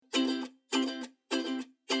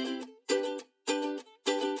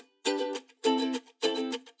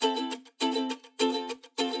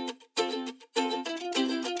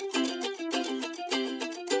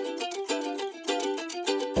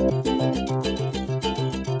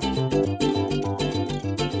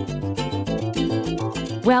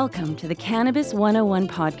Welcome to the Cannabis 101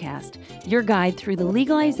 podcast, your guide through the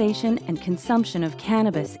legalization and consumption of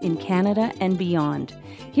cannabis in Canada and beyond.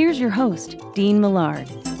 Here's your host, Dean Millard.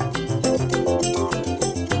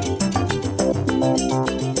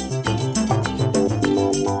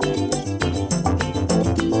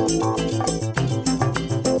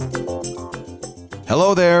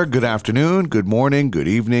 Hello there, good afternoon, good morning, good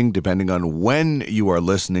evening, depending on when you are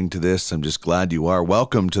listening to this. I'm just glad you are.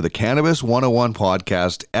 Welcome to the Cannabis 101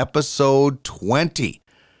 podcast, episode 20.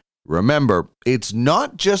 Remember, it's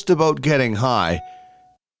not just about getting high,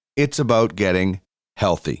 it's about getting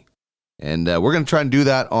healthy. And we're going to try and do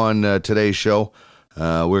that on today's show.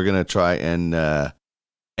 We're going to try and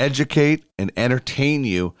educate and entertain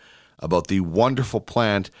you about the wonderful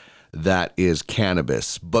plant that is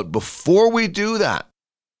cannabis. But before we do that,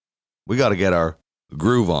 we got to get our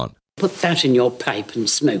groove on. Put that in your pipe and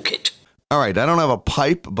smoke it. All right, I don't have a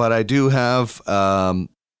pipe, but I do have a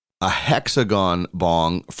hexagon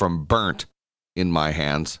bong from Burnt in my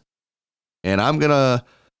hands. And I'm going to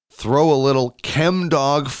throw a little Chem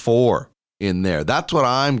Dog 4 in there. That's what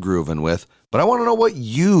I'm grooving with. But I want to know what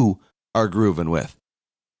you are grooving with.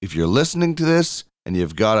 If you're listening to this and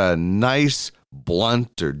you've got a nice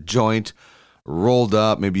blunt or joint rolled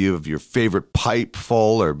up, maybe you have your favorite pipe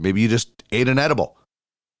full, or maybe you just ate an edible.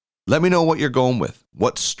 Let me know what you're going with.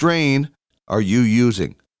 What strain are you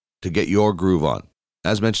using to get your groove on?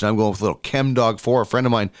 As mentioned, I'm going with a little Chem Dog 4. A friend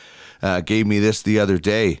of mine gave me this the other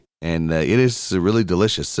day, and it is really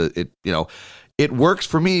delicious. It works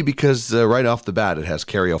for me because right off the bat, it has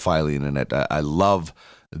caryophyllene in it. I love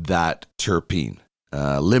that terpene.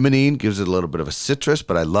 Limonene gives it a little bit of a citrus,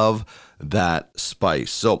 but I love that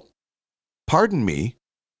spice. So, pardon me,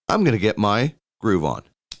 I'm going to get my groove on.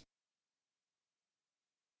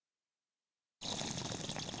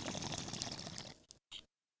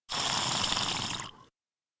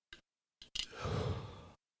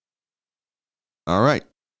 All right,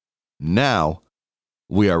 now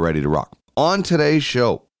we are ready to rock. On today's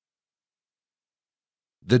show,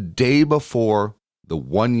 the day before the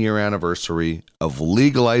 1-year anniversary of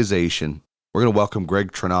legalization, we're going to welcome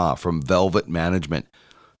Greg Tranah from Velvet Management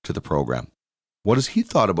to the program. What has he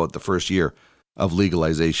thought about the first year of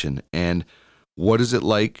legalization, and what is it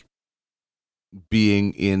like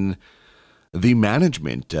being in the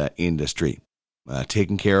management industry,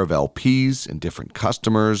 taking care of LPs and different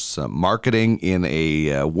customers, marketing in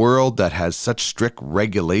a world that has such strict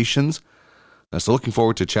regulations. So looking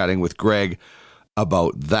forward to chatting with Greg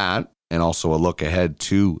about that, and also a look ahead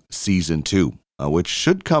to season 2, which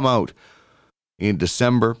should come out in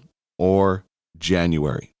December or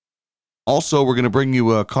January. Also, we're going to bring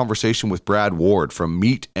you a conversation with Brad Ward from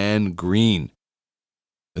Meat and Green.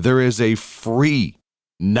 There is a free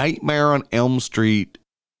Nightmare on Elm Street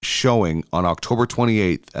showing on October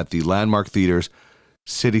 28th at the Landmark Theaters,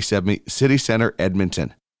 City Center,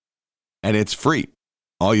 Edmonton. And it's free.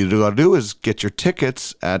 All you got to do is get your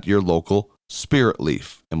tickets at your local Spirit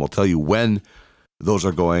Leaf, and we'll tell you when those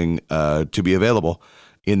are going to be available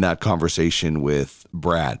in that conversation with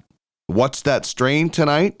Brad. What's that strain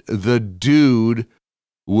tonight? The dude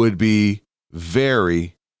would be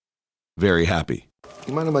very, very happy.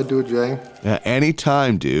 You mind if I do it, Jay?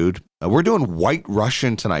 Anytime, dude. We're doing White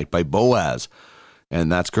Russian tonight by Boaz,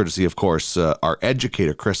 and that's courtesy, of course, our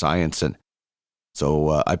educator, Chris Ianson.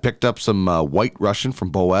 So I picked up some White Russian from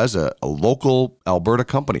Boaz, a local Alberta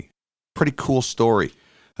company. Pretty cool story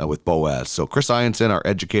with Boaz. So Chris Ianson, our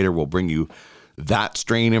educator, will bring you that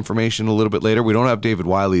strain information a little bit later. We don't have David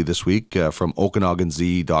Wiley this week from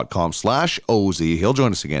OkanaganZ.com/OZ. He'll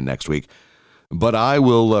join us again next week. But I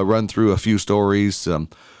will run through a few stories.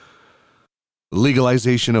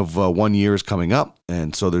 Legalization of 1 year is coming up,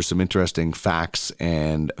 and so there's some interesting facts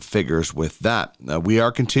and figures with that. We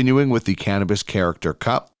are continuing with the Cannabis Character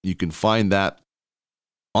Cup. You can find that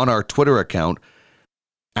on our Twitter account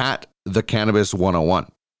at the Cannabis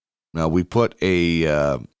 101. Now, we put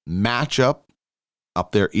a matchup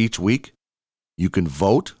up there each week. You can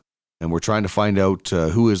vote, and we're trying to find out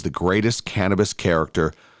who is the greatest cannabis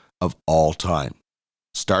character of all time.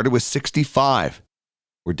 Started with 65.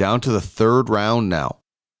 We're down to the third round now.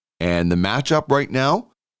 And the matchup right now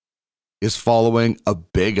is following a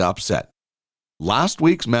big upset. Last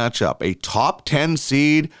week's matchup, a top 10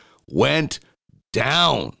 seed went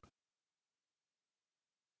down.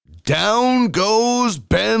 Down goes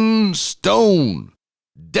Ben Stone.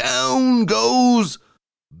 Down goes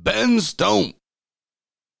Ben Stone.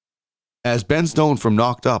 As Ben Stone from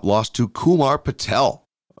Knocked Up lost to Kumar Patel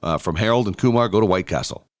from Harold and Kumar go to White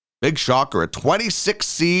Castle. Big shocker, a 26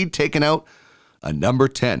 seed taken out a number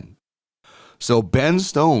 10. So Ben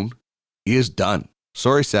Stone is done.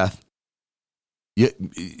 Sorry, Seth. You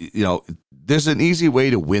know, there's an easy way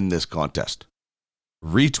to win this contest.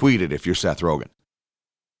 Retweet it if you're Seth Rogen.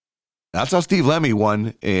 That's how Steve Lemmy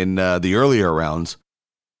won in the earlier rounds.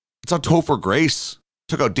 It's how Topher Grace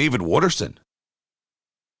took out David Wooderson.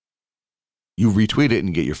 You retweet it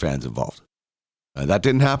and get your fans involved. That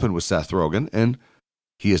didn't happen with Seth Rogen, and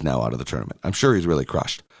he is now out of the tournament. I'm sure he's really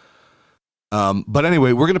crushed. But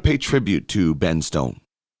anyway, we're going to pay tribute to Ben Stone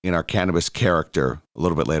in our cannabis character a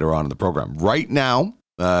little bit later on in the program. Right now,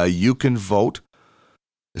 you can vote.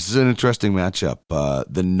 This is an interesting matchup.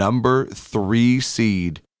 The number 3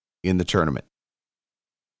 seed in the tournament.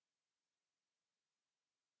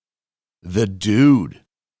 The Dude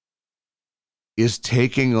is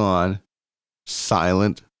taking on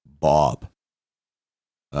Silent Bob.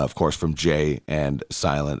 Of course, from Jay and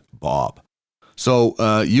Silent Bob.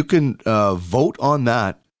 So you can vote on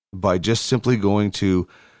that by just simply going to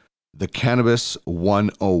the Cannabis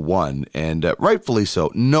 101, and rightfully so.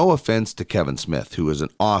 No offense to Kevin Smith, who is an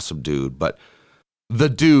awesome dude, but the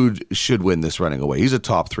Dude should win this running away. He's a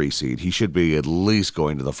top 3 seed. He should be at least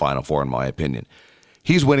going to the Final Four, in my opinion.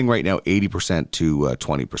 He's winning right now 80% to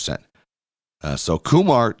 20%. So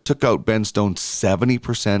Kumar took out Ben Stone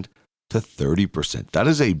 70% to 30%. That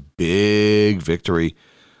is a big victory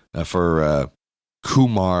for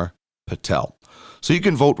Kumar Patel. So you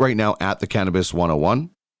can vote right now at the Cannabis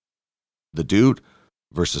 101, the Dude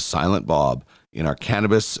versus Silent Bob in our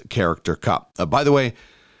Cannabis Character Cup. By the way,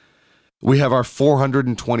 we have our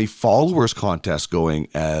 420 followers contest going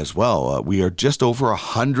as well. We are just over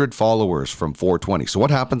 100 followers from 420. So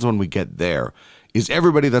what happens when we get there is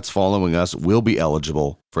everybody that's following us will be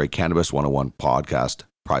eligible for a Cannabis 101 podcast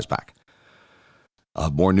prize pack.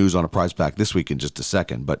 More news on a prize pack this week in just a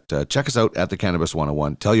second, but check us out at the Cannabis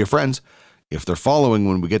 101. Tell your friends, if they're following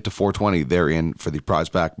when we get to 420, they're in for the prize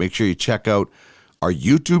pack. Make sure you check out our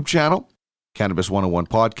YouTube channel, Cannabis 101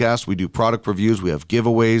 Podcast. We do product reviews. We have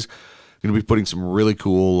giveaways. Going to be putting some really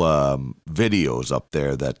cool videos up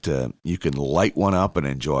there that you can light one up and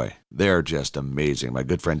enjoy. They're just amazing. My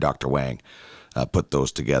good friend Dr. Wang put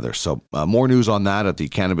those together. So more news on that at the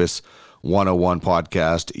Cannabis 101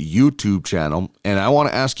 Podcast YouTube channel. And I want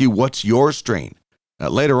to ask you, what's your strain?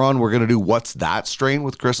 Later on, we're going to do What's That Strain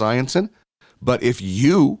with Chris Ianson. But if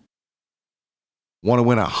you want to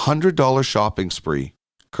win a $100 shopping spree,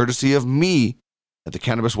 courtesy of me at the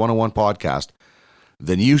Cannabis 101 Podcast,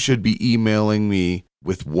 then you should be emailing me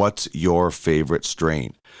with what's your favorite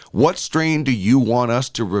strain. What strain do you want us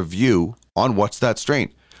to review on What's That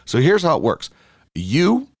Strain? So here's how it works.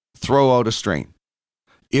 You throw out a strain.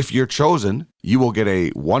 If you're chosen, you will get a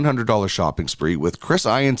 $100 shopping spree with Chris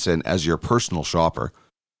Ianson as your personal shopper.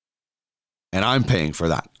 And I'm paying for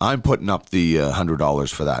that. I'm putting up the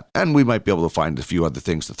 $100 for that. And we might be able to find a few other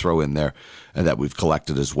things to throw in there that we've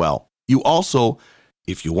collected as well. You also,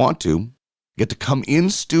 if you want to, get to come in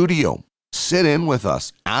studio, sit in with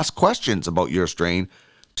us, ask questions about your strain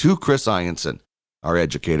to Chris Ianson, our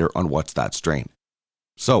educator on What's That Strain.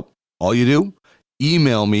 So all you do,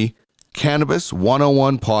 email me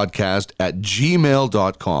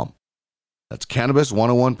cannabis101podcast@gmail.com. That's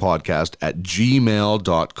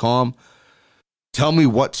cannabis101podcast@gmail.com. Tell me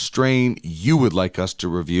what strain you would like us to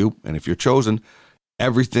review. And if you're chosen,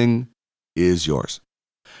 everything is yours.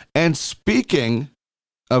 And speaking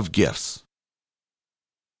of gifts,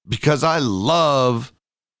 because I love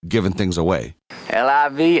giving things away.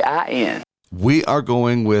 Livin. We are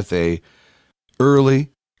going with a early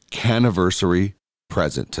canniversary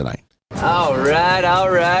present tonight. All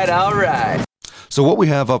right. So what we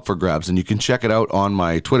have up for grabs, and you can check it out on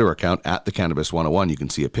my Twitter account at the Cannabis 101. You can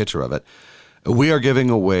see a picture of it. We are giving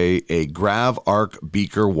away a Grav Arc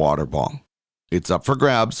Beaker water bong. It's up for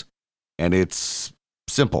grabs, and it's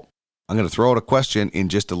simple. I'm going to throw out a question in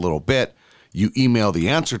just a little bit. You email the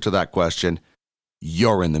answer to that question,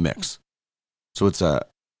 you're in the mix. So it's a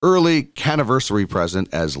early canniversary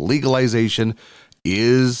present as legalization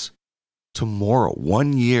is tomorrow.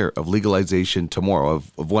 1 year of legalization tomorrow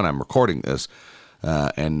of when I'm recording this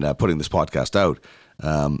and putting this podcast out.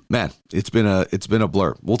 Man, it's been a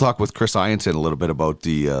blur. We'll talk with Chris Ianson a little bit about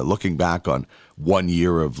the looking back on 1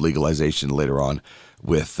 year of legalization later on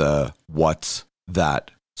with What's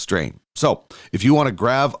That Strain. So if you want to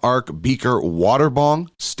Grav Arc Beaker water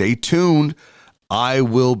bong, stay tuned. I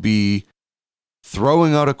will be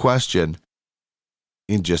throwing out a question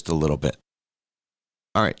in just a little bit.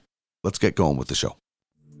 All right, let's get going with the show.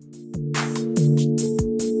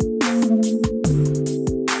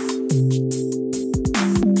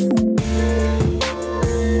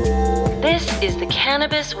 This is the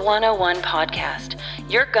Cannabis 101 podcast,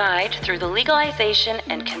 your guide through the legalization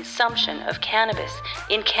and consumption of cannabis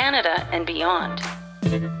in Canada and beyond.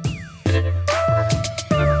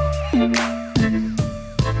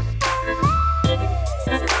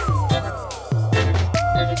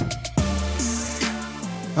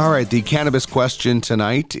 All right, the cannabis question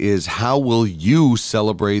tonight is, how will you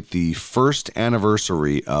celebrate the first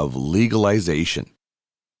anniversary of legalization?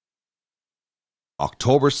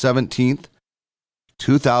 October 17th,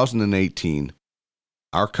 2018,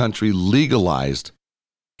 our country legalized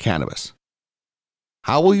cannabis.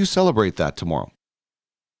 How will you celebrate that tomorrow?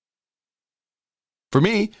 For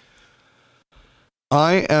me,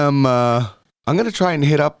 I'm going to try and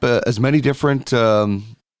hit up as many different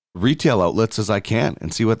retail outlets as I can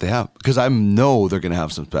and see what they have, because I know they're going to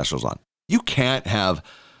have some specials on. You can't have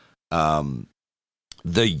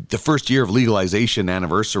the first year of legalization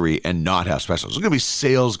anniversary and not have specials. There's going to be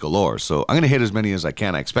sales galore. So I'm going to hit as many as I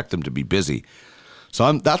can. I expect them to be busy.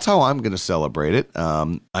 So that's how I'm going to celebrate it.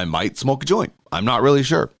 I might smoke a joint. I'm not really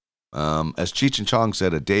sure. As Cheech and Chong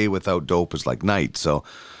said, a day without dope is like night. So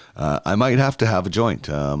I might have to have a joint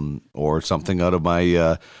or something out of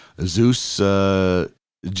my Zeus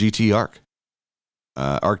GT Arc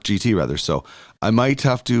GT rather. So I might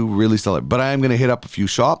have to really sell it, but I am going to hit up a few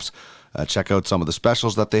shops, check out some of the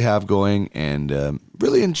specials that they have going, and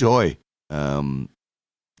really enjoy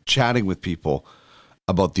chatting with people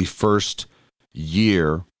about the first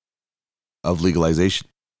year of legalization.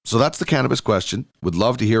 So that's the cannabis question. Would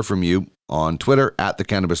love to hear from you on Twitter at the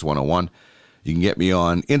Cannabis 101. You can get me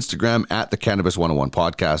on Instagram at the Cannabis 101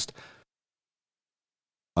 Podcast.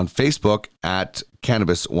 On Facebook at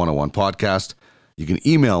Cannabis 101 Podcast. You can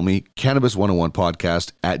email me,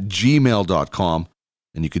 cannabis101podcast at gmail.com.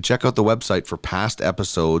 And you can check out the website for past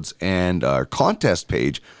episodes and our contest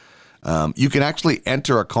page. You can actually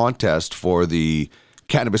enter a contest for the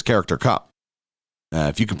Cannabis Character Cup.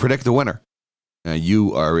 If you can predict the winner,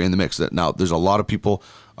 you are in the mix. Now, there's a lot of people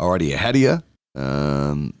already ahead of you.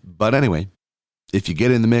 But anyway, if you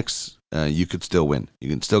get in the mix, you could still win. You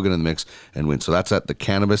can still get in the mix and win. So that's at the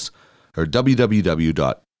Cannabis, or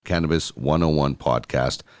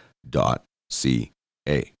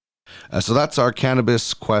www.cannabis101podcast.ca. So that's our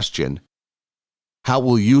cannabis question. How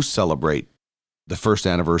will you celebrate the first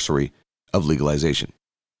anniversary of legalization?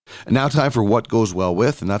 And now time for what goes well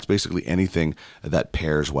with, and that's basically anything that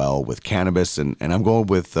pairs well with cannabis. And I'm going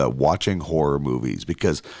with watching horror movies,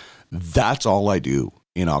 because that's all I do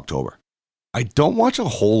in October. I don't watch a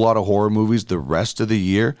whole lot of horror movies the rest of the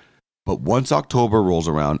year, but once October rolls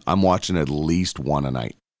around, I'm watching at least one a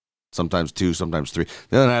night. Sometimes two, sometimes three.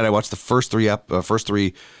 The other night I watched the first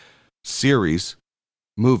three series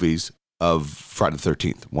movies of Friday the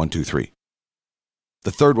 13th, 1, 2, 3.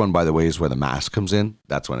 The third one, by the way, is where the mask comes in.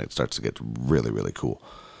 That's when it starts to get really, really cool.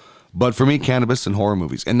 But for me, cannabis and horror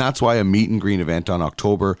movies. And that's why a meet and greet event on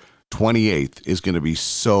October 28th is going to be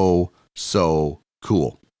so, so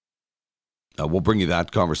cool. We'll bring you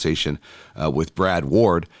that conversation with Brad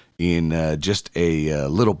Ward in just a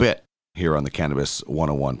little bit here on the Cannabis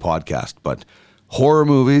 101 podcast. But horror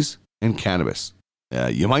movies and cannabis,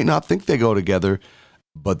 you might not think they go together,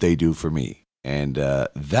 but they do for me. And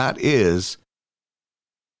that is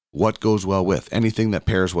what goes well with. Anything that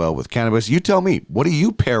pairs well with cannabis. You tell me, what do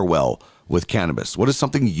you pair well with cannabis? What is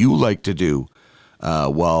something you like to do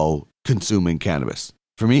while consuming cannabis?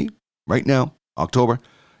 For me, right now, October,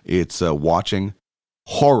 it's watching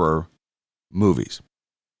horror movies.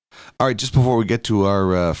 All right, just before we get to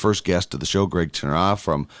our first guest of the show, Greg Tranah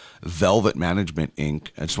from Velvet Management, Inc.,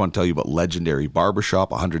 I just want to tell you about Legendary Barbershop,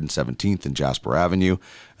 117th and Jasper Avenue.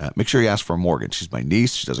 Make sure you ask for Morgan. She's my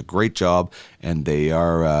niece. She does a great job, and they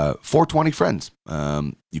are 420 friends.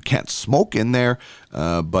 You can't smoke in there,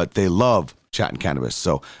 but they love chatting cannabis.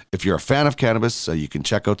 So if you're a fan of cannabis, you can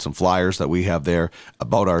check out some flyers that we have there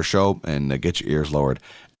about our show and get your ears lowered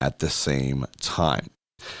at the same time.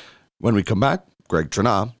 When we come back, Greg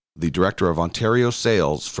Tranah, the Director of Ontario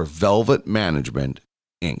Sales for Velvet Management,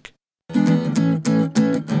 Inc.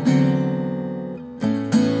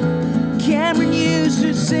 Cameron used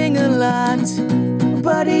to sing a lot,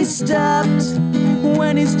 but he stopped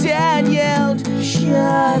when his dad yelled,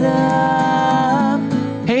 "Shut up."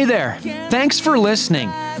 Hey there, thanks for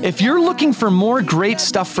listening. If you're looking for more great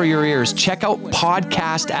stuff for your ears, check out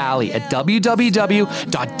Podcast Alley at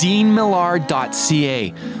www.deanmillard.ca,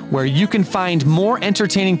 where you can find more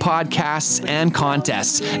entertaining podcasts and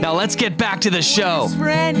contests. Now let's get back to the show. His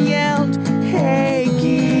friend yelled, "Hey,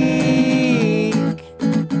 geek."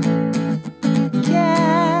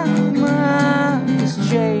 Cameron's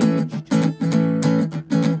changed.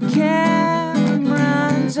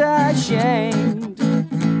 Cameron's ashamed.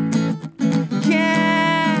 Cameron's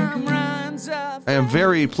I am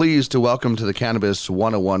very pleased to welcome to the Cannabis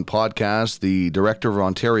 101 podcast the Director of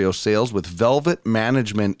Ontario Sales with Velvet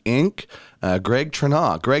Management Inc., Greg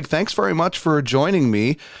Tranah. Greg, thanks very much for joining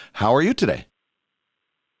me. How are you today?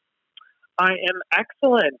 I am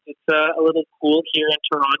excellent. It's a little cool here in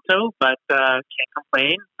Toronto, but can't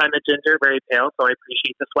complain. I'm a ginger, very pale, so I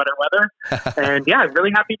appreciate the sweater weather. And yeah, I'm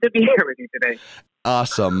really happy to be here with you today.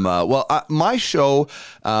 Awesome. My show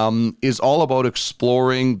is all about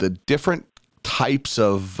exploring the different types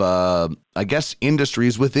of,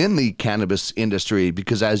 industries within the cannabis industry,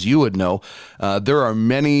 because as you would know, there are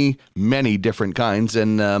many, many different kinds.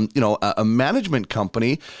 And, a management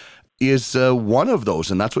company is one of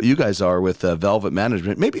those, and that's what you guys are with Velvet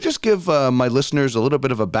Management. Maybe just give my listeners a little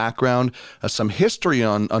bit of a background, some history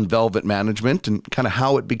on Velvet Management and kind of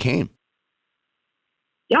how it became.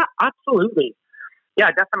 Yeah, absolutely.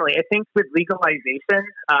 Yeah, definitely. I think with legalization,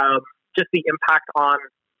 just the impact on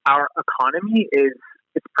our economy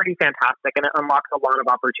it's pretty fantastic, and it unlocks a lot of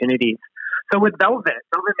opportunities. So with Velvet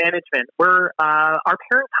Management, our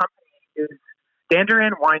parent company is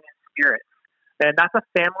Dandelion Wine and Spirits, and that's a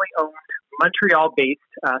family-owned, Montreal-based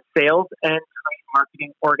sales and trade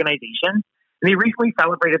marketing organization. And they recently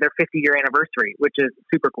celebrated their 50-year anniversary, which is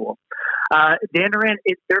super cool. Dandelion,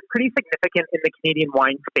 they're pretty significant in the Canadian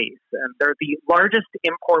wine space. And they're the largest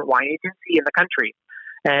import wine agency in the country.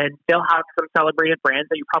 And they'll have some celebrated brands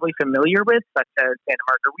that you're probably familiar with, such as Santa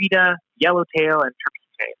Margarita, Yellowtail, and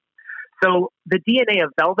Trapiche. So the DNA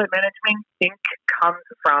of Velvet Management Inc. comes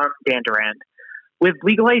from Dandelion. With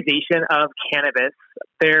legalization of cannabis,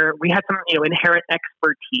 we had some inherent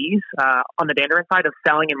expertise on the Dandelion side of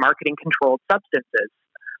selling and marketing controlled substances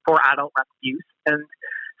for adult use. And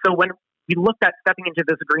so when we looked at stepping into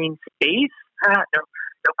this green space,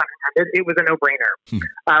 no pun intended, it was a no-brainer.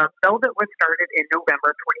 Velvet was started in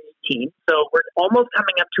November 2018, so we're almost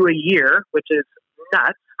coming up to a year, which is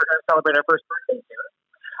nuts. We're going to celebrate our first birthday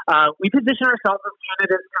soon. We position ourselves as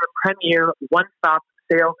Canada's premier one-stop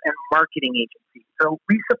sales and marketing agency. So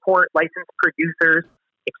we support licensed producers,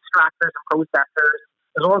 extractors and processors,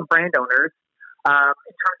 as well as brand owners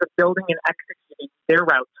in terms of building and executing their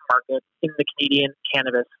route to market in the Canadian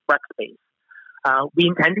cannabis rec space. We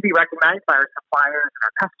intend to be recognized by our suppliers and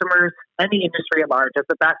our customers and the industry at large as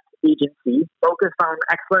the best agency focused on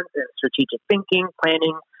excellence in strategic thinking,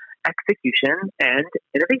 planning, execution, and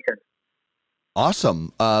innovation.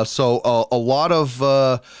 Awesome. So a lot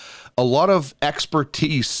of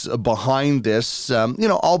expertise behind this,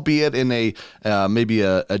 albeit in a maybe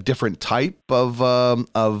a different type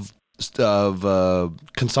of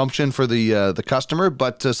consumption for the customer,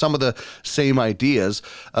 but some of the same ideas.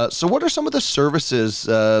 So what are some of the services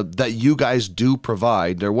that you guys do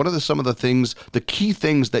provide, or what are the key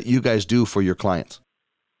things that you guys do for your clients?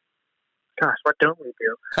 Gosh, what don't we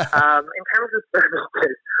do? In terms of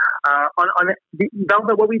services, on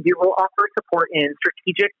Velvet, what we do, we'll offer support in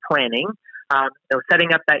strategic planning,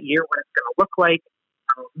 setting up that year, what it's going to look like.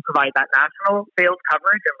 We provide that national sales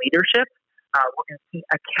coverage and leadership. We're going to see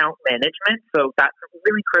account management, so that's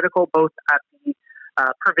really critical both at the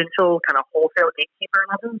provincial kind of wholesale gatekeeper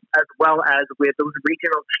levels, as well as with those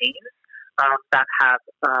regional chains that have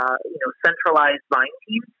centralized buying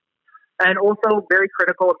teams. And also very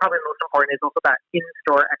critical, and probably most important, is also that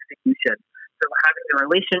in-store execution. So having the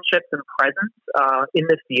relationships and presence in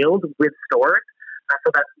the field with stores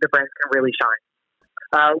so that the brands can really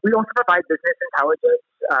shine. We also provide business intelligence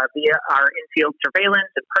via our in-field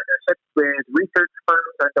surveillance and partnerships with research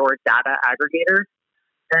firms or data aggregators.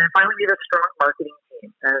 And finally, we have a strong marketing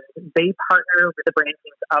team. And they partner with the brand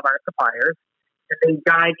teams of our suppliers, and they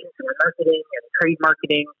guide consumer marketing and trade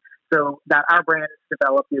marketing so that our brands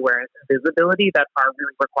develop the awareness and visibility that are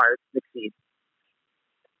really required to succeed.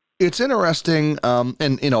 It's interesting, and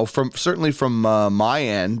from my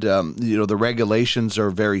end, the regulations are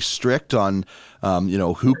very strict on,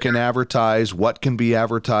 who can advertise, what can be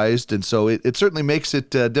advertised, and so it certainly makes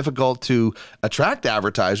it difficult to attract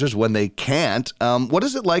advertisers when they can't. What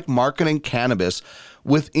is it like marketing cannabis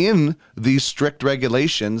within these strict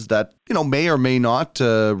regulations that may or may not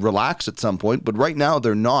relax at some point, but right now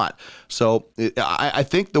they're not? So I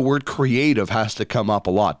think the word creative has to come up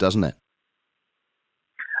a lot, doesn't it?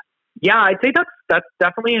 Yeah, I'd say that's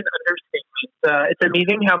definitely an understatement. It's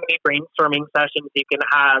amazing how many brainstorming sessions you can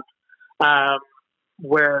have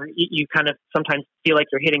where you kind of sometimes feel like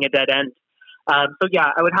you're hitting a dead end. So yeah,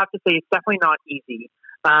 I would have to say it's definitely not easy.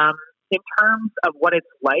 In terms of what it's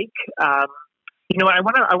like, I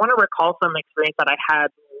want to recall some experience that I had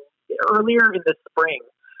earlier in the spring.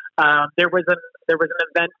 There was an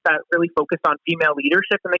event that really focused on female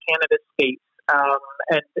leadership in the cannabis space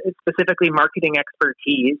and specifically marketing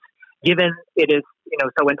expertise. given it is,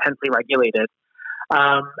 so intensely regulated.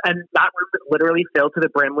 And that room was literally filled to the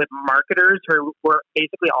brim with marketers who were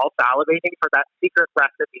basically all salivating for that secret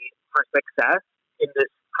recipe for success in this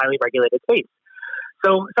highly regulated space.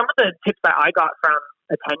 So some of the tips that I got from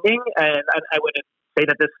attending, and I wouldn't say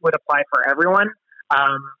that this would apply for everyone,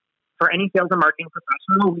 for any sales and marketing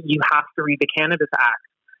professional, you have to read the Cannabis Act,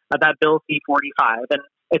 that Bill C-45. And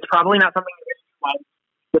it's probably not something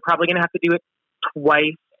you're probably going to have to do it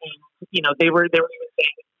twice. And, they were even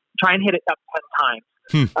saying, try and hit it up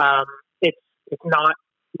 10 times. It's not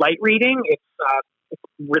light reading. It's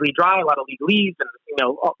really dry, a lot of legalese, and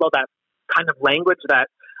all that kind of language that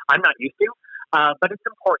I'm not used to. But it's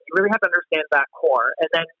important. You really have to understand that core, and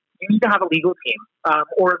then you need to have a legal team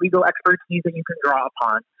or legal expertise that you can draw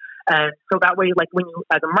upon. And so that way, like when you,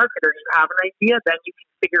 as a marketer, you have an idea, then you can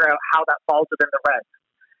figure out how that falls within the regs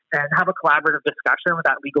and have a collaborative discussion with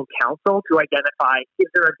that legal counsel to identify, is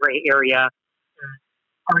there a gray area?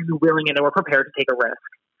 Are you willing and or prepared to take a risk?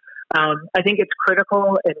 I think it's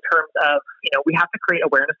critical in terms of, we have to create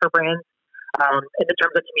awareness for brands in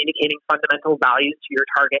terms of communicating fundamental values to your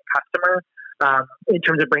target customer, in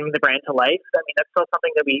terms of bringing the brand to life. I mean, that's still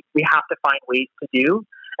something that we have to find ways to do.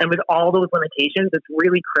 And with all those limitations, it's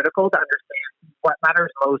really critical to understand what matters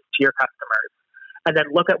most to your customers and then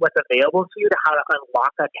look at what's available to you to how to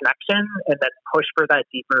unlock that connection and then push for that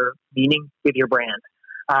deeper meaning with your brand.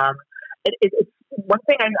 It's one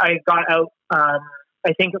thing I got out,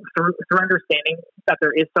 I think through understanding that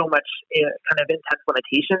there is so much kind of intense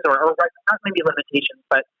limitations or not maybe limitations,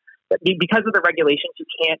 but because of the regulations, you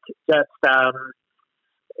can't just,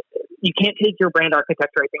 you can't take your brand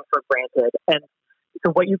architecture, I think, for granted. And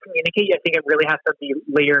so what you communicate, I think it really has to be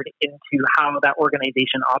layered into how that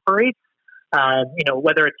organization operates,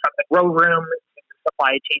 whether it's from the grow room, to the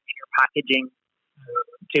supply chain, to your packaging,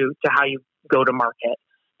 to how you go to market.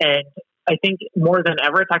 And I think more than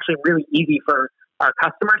ever, it's actually really easy for our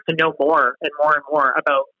customers to know more and more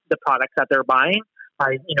about the products that they're buying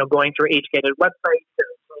by, going through age-gated websites and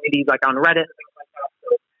communities like on Reddit and things like that.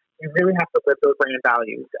 So you really have to live those brand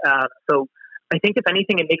values. So I think if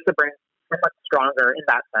anything, it makes the brand much stronger in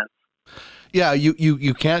that sense. Yeah,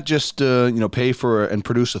 you can't just pay for and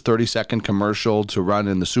produce a 30-second commercial to run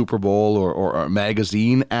in the Super Bowl or a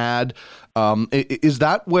magazine ad. Is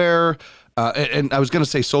that where? And I was going to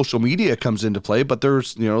say social media comes into play, but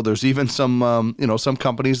there's even some some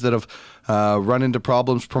companies that have run into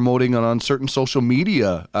problems promoting on certain social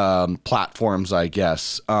media platforms, I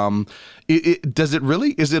guess. Does it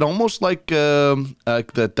really? Is it almost like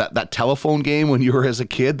that telephone game when you were as a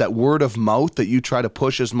kid? That word of mouth that you try to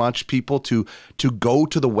push as much people to go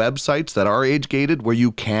to the websites that are age gated, where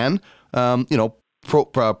you can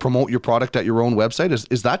promote your product at your own website.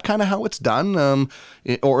 Is that kind of how it's done,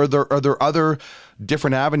 or are there other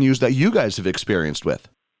different avenues that you guys have experienced with?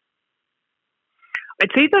 I'd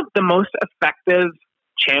say the most effective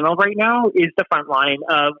channel right now is the front line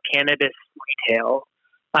of cannabis retail,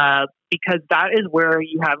 because that is where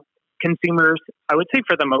you have consumers, I would say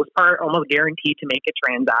for the most part, almost guaranteed to make a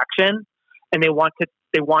transaction, and they want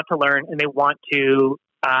to learn and they want to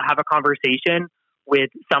have a conversation with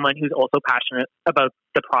someone who's also passionate about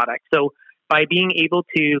the product. So by being able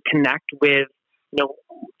to connect with,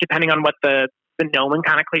 depending on what the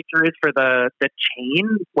nomenclature is for the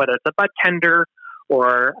chain, whether it's a bud tender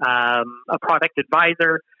or a product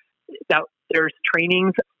advisor, that there's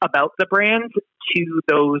trainings about the brand to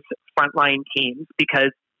those frontline teams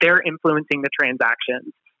because they're influencing the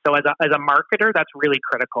transactions. So as a marketer, that's really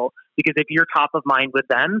critical because if you're top of mind with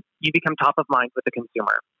them, you become top of mind with the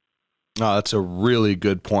consumer. Oh, that's a really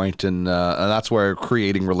good point, and that's where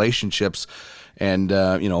creating relationships and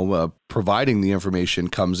providing the information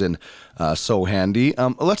comes in so handy.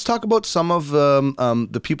 Let's talk about some of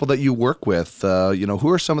the people that you work with. Who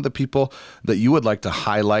are some of the people that you would like to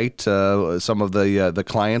highlight? Some of the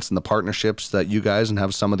clients and the partnerships that you guys and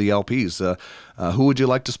have some of the LPs. Who would you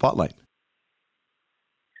like to spotlight?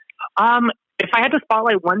 If I had to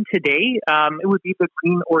spotlight one today, it would be the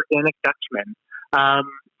Green Organic Dutchman.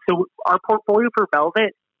 So our portfolio for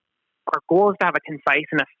Velvet, our goal is to have a concise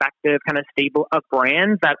and effective kind of stable of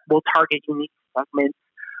brands that will target unique segments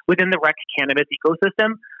within the rec cannabis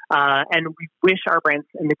ecosystem. And we wish our brands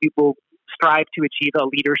and the people strive to achieve a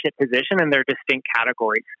leadership position in their distinct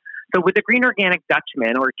categories. So with the Green Organic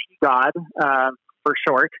Dutchman, or T-God for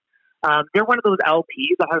short, they're one of those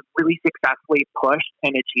LPs that have really successfully pushed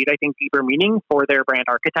and achieved, I think, deeper meaning for their brand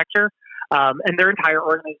architecture. And their entire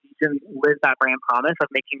organization lives that brand promise of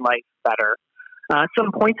making life better.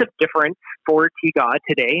 Some points of difference for T-God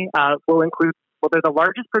today will include, they're the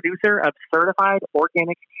largest producer of certified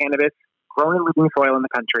organic cannabis growing and living soil in the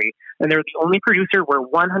country, and they're the only producer where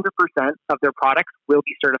 100% of their products will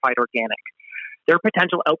be certified organic. Their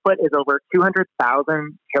potential output is over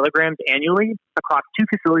 200,000 kilograms annually across 2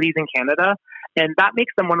 facilities in Canada, and that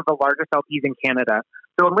makes them one of the largest LPs in Canada.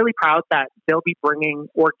 So I'm really proud that they'll be bringing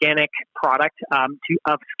organic product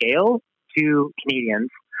of scale to Canadians.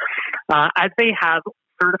 As they have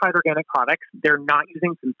certified organic products, they're not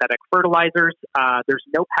using synthetic fertilizers. There's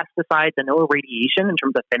no pesticides and no irradiation in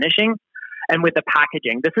terms of finishing. And with the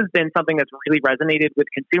packaging, this has been something that's really resonated with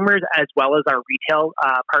consumers as well as our retail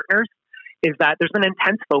partners, is that there's an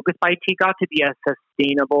intense focus by TGOT to be as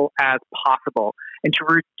sustainable as possible and to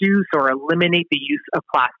reduce or eliminate the use of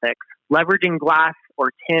plastics, leveraging glass or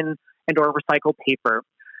tin and or recycled paper.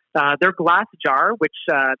 Their glass jar, which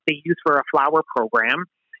they use for a flower program,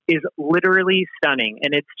 is literally stunning.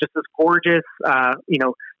 And it's just this gorgeous,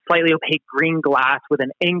 slightly opaque green glass with an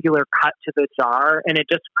angular cut to the jar. And it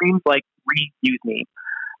just screams like, reuse me.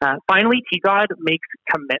 Finally, TGOT makes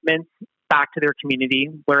commitments back to their community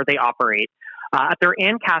where they operate. At their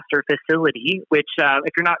Ancaster facility, which,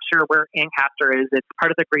 if you're not sure where Ancaster is, it's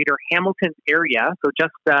part of the greater Hamilton area, so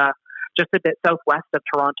just a bit southwest of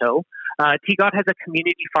Toronto. TGOT has a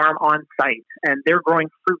community farm on site, and they're growing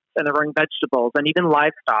fruits and they're growing vegetables and even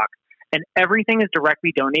livestock. And everything is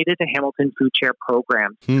directly donated to Hamilton Food Share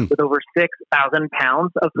programs with over 6,000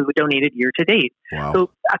 pounds of food donated year to date. Wow. So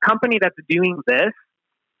a company that's doing this,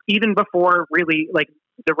 even before really like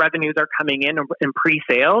the revenues are coming in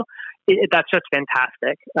pre-sale, that's just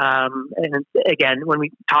fantastic. And again, when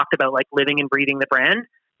we talked about like living and breathing the brand,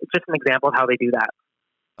 it's just an example of how they do that.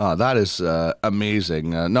 That is amazing.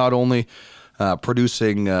 Not only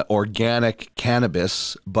producing organic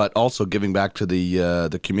cannabis, but also giving back to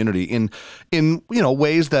the community in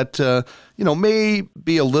ways that may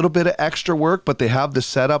be a little bit of extra work, but they have the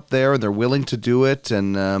setup there and they're willing to do it,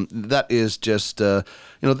 and that is just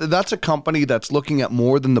that's a company that's looking at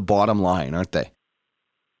more than the bottom line, aren't they?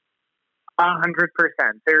 100%.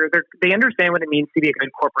 They understand what it means to be a good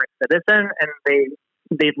corporate citizen, and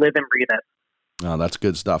they live and breathe it. Oh, that's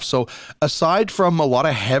good stuff. So aside from a lot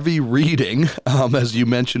of heavy reading, as you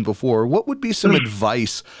mentioned before, what would be some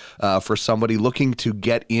advice for somebody looking to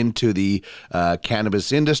get into the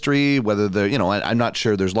cannabis industry, whether they're, I'm not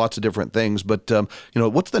sure, there's lots of different things, but,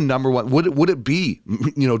 what's the number one? Would it be,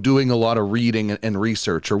 doing a lot of reading and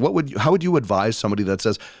research, or how would you advise somebody that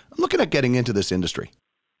says, I'm looking at getting into this industry?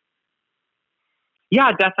 Yeah,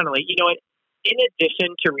 definitely. In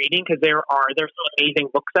addition to reading, because there's some amazing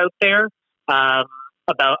books out there,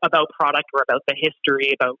 about product or about the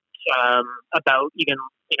history, about even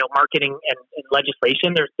marketing and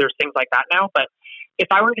legislation. There's things like that now. But if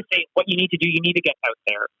I were to say what you need to do, you need to get out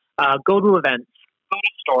there, go to events, go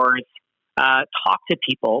to stores, talk to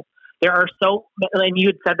people. And you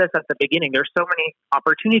had said this at the beginning, there's so many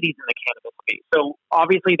opportunities in the cannabis space. So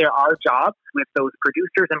obviously there are jobs with those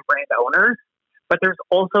producers and brand owners, but there's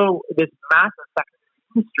also this massive secondary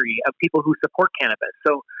industry of people who support cannabis.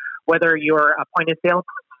 So whether you're a point of sale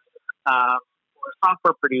or a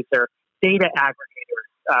software producer, data aggregator,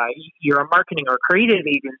 you're a marketing or creative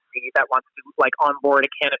agency that wants to onboard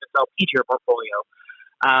a cannabis LP to your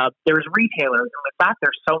portfolio. There's retailers, and with that,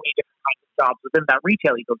 there's so many different kinds of jobs within that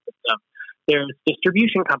retail ecosystem. There's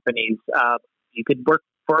distribution companies. You could work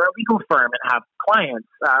for a legal firm and have clients.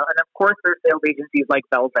 And of course, there's sales agencies like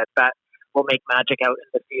Velvet that will make magic out in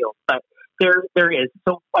the field. But there is.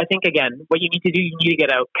 So I think, again, what you need to do, you need to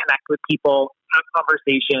get out, connect with people, have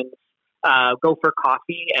conversations, go for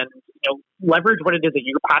coffee, and leverage what it is that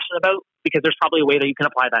you're passionate about, because there's probably a way that you can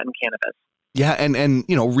apply that in cannabis. Yeah,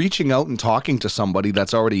 and reaching out and talking to somebody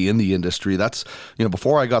that's already in the industry. That's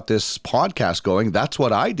before I got this podcast going, that's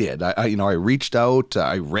what I did. I reached out,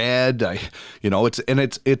 I read,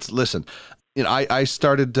 it's listen. I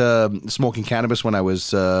started smoking cannabis when I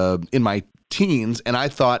was in my teens, and I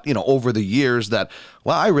thought, over the years that,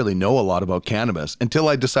 well, I really know a lot about cannabis, until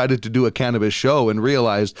I decided to do a cannabis show and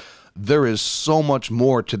realized there is so much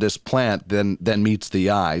more to this plant than meets the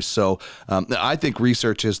eye. So I think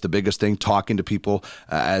research is the biggest thing, talking to people,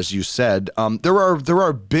 as you said. There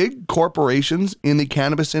are big corporations in the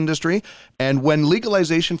cannabis industry, and when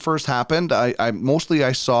legalization first happened,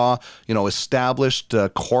 I saw established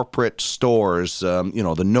corporate stores,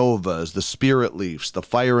 the Novas, the Spirit Leafs, the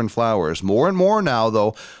Fire and Flowers. More and more now,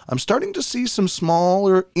 though, I'm starting to see some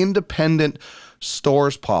smaller independent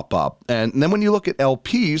stores pop up. And then when you look at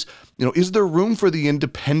LPs, is there room for the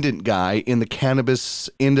independent guy in the cannabis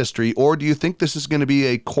industry, or do you think this is going to be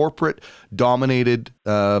a corporate dominated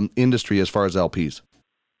industry as far as LPs?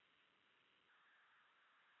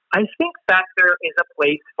 I think that there is a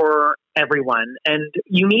place for everyone, and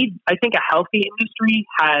you need. I think a healthy industry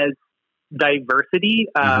has diversity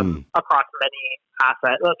across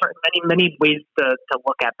many many ways to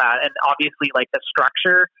look at that, and obviously, like the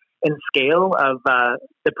structure and scale of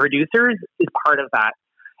the producers is part of that.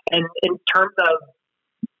 And in terms of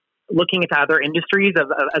looking into other industries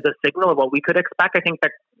as a signal of what we could expect, I think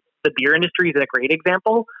that the beer industry is a great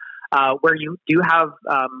example, where you do have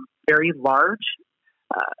very large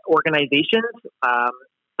organizations,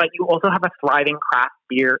 but you also have a thriving craft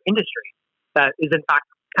beer industry that is in fact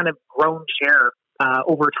kind of grown share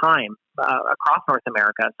over time across North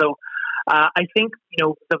America. So I think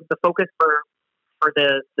the focus for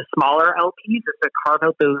the smaller LPs is to carve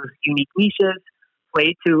out those unique niches,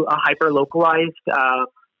 play to a hyper localized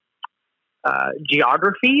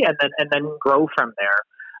geography, and then grow from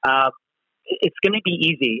there. It's going to be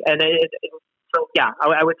easy, and so yeah,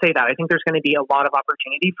 I would say that I think there's going to be a lot of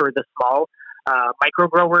opportunity for the small micro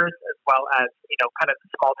growers as well as kind of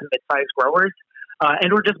small to mid-sized growers,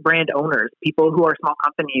 and or just brand owners, people who are small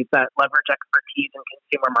companies that leverage expertise in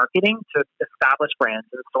consumer marketing to establish brands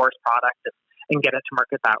and source product and get it to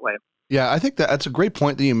market that way. Yeah, I think that's a great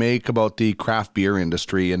point that you make about the craft beer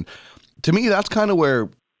industry, and to me, that's kind of where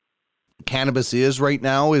cannabis is right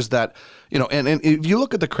now, is that, and if you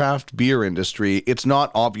look at the craft beer industry, it's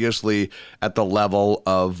not obviously at the level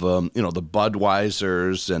of, the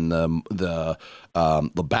Budweisers and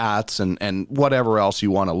the Bats and whatever else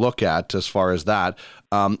you want to look at as far as that.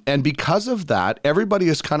 And because of that, everybody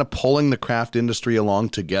is kind of pulling the craft industry along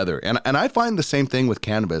together. And I find the same thing with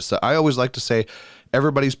cannabis. I always like to say,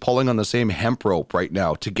 everybody's pulling on the same hemp rope right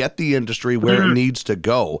now to get the industry where it needs to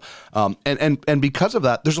go. And because of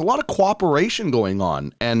that, there's a lot of cooperation going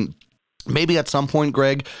on. And maybe at some point,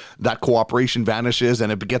 Greg, that cooperation vanishes and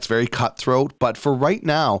it gets very cutthroat. But for right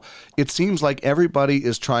now, it seems like everybody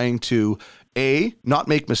is trying to not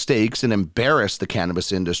make mistakes and embarrass the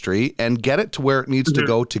cannabis industry and get it to where it needs to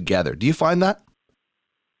go together. Do you find that?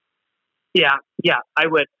 Yeah, I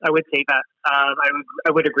would say that.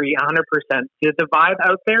 I would agree 100%. The vibe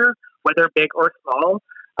out there, whether big or small,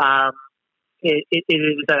 it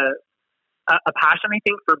is a passion, I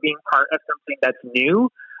think, for being part of something that's new,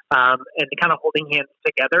 and kind of holding hands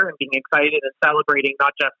together and being excited and celebrating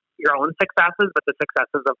not just your own successes, but the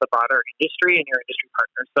successes of the broader industry and your industry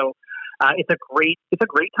partners. So it's a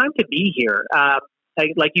great time to be here.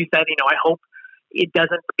 Like you said, I hope it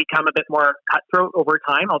doesn't become a bit more cutthroat over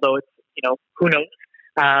time, although it's, who knows?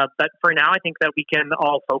 But for now, I think that we can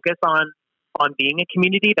all focus on being a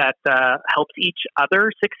community that helps each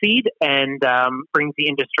other succeed and brings the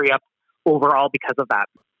industry up overall because of that.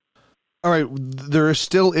 All right. There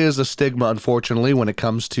still is a stigma, unfortunately, when it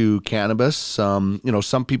comes to cannabis.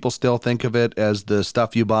 Some people still think of it as the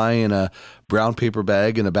stuff you buy in a brown paper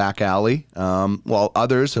bag in a back alley, while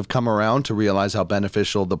others have come around to realize how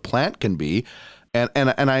beneficial the plant can be. And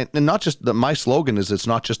not just my slogan is, it's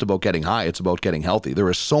not just about getting high, it's about getting healthy. There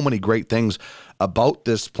are so many great things about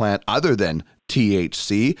this plant other than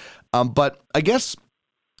THC. But I guess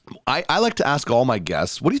I like to ask all my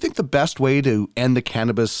guests, what do you think the best way to end the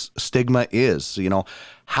cannabis stigma is?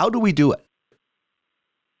 How do we do it?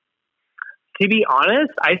 To be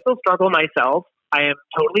honest, I still struggle myself. I am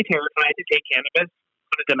totally terrified to take cannabis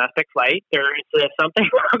on a domestic flight. There is something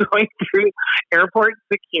going through airport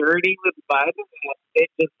security with bud. I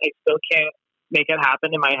still can't make it happen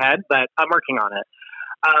in my head, but I'm working on it.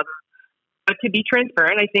 But to be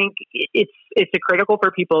transparent, I think it's critical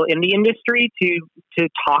for people in the industry to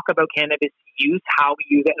talk about cannabis use, how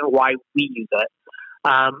we use it, and why we use it.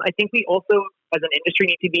 I think we also, as an industry,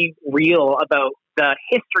 need to be real about the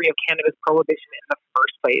history of cannabis prohibition in the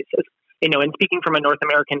first place. And speaking from a North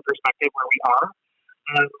American perspective where we are,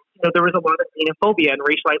 there was a lot of xenophobia and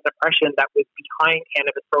racialized oppression that was behind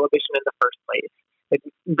cannabis prohibition in the first place. It's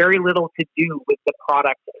very little to do with the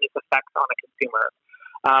product and its effects on a consumer.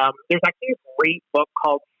 There's actually a great book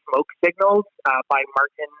called Smoke Signals by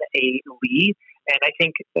Martin A. Lee, and I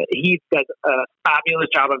think he does a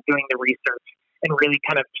fabulous job of doing the research and really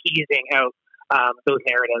kind of teasing out those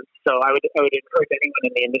narratives. So I would encourage anyone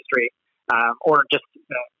in the industry or just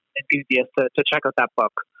enthusiasts to check out that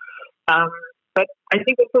book. But I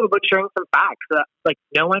think also about sharing some facts. Like,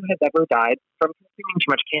 no one has ever died from consuming too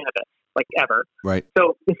much cannabis, like ever. Right.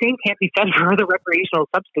 So the same can't be said for other recreational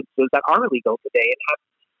substances that are legal today and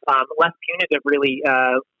have less punitive, really,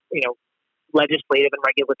 legislative and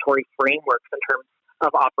regulatory frameworks in terms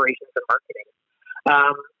of operations and marketing.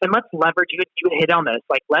 And let's leverage, you hit on this,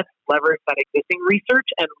 like let's leverage that existing research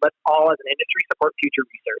and let's all as an industry support future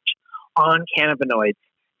research on cannabinoids,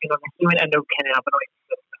 the human endocannabinoid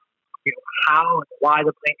system. how and why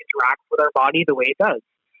the plant interacts with our body the way it does.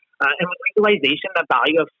 And with legalization, the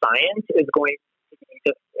value of science is going to be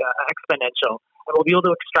just exponential. And we'll be able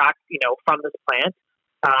to extract, from this plant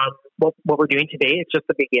what we're doing today. It's just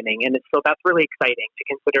the beginning. And so that's really exciting to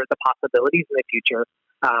consider the possibilities in the future,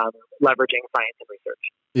 leveraging science and research.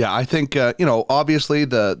 Yeah, I think, obviously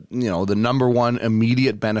the number one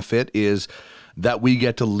immediate benefit is that we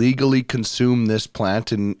get to legally consume this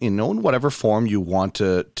plant in whatever form you want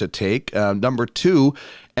to take. Number two,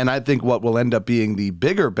 and I think what will end up being the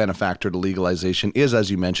bigger benefactor to legalization is, as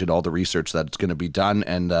you mentioned, all the research that's going to be done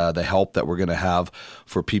and the help that we're going to have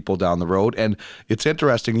for people down the road. And it's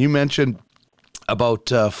interesting, you mentioned about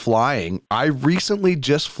flying. I recently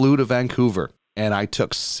just flew to Vancouver. And I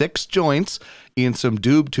took 6 joints in some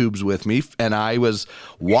doob tubes with me, and I was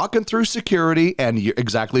walking through security, and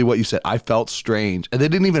exactly what you said, I felt strange. And they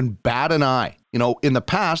didn't even bat an eye. In the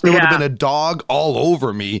past, there would have been a dog all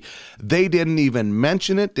over me. They didn't even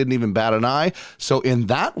mention it, didn't even bat an eye. So in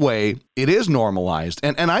that way, it is normalized.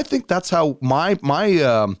 And I think that's how my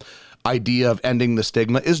idea of ending the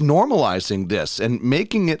stigma is normalizing this and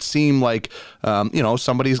making it seem like,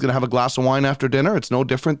 somebody's going to have a glass of wine after dinner. It's no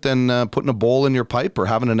different than putting a bowl in your pipe or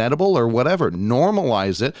having an edible or whatever.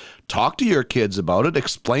 Normalize it. Talk to your kids about it.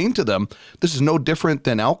 Explain to them this is no different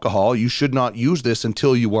than alcohol. You should not use this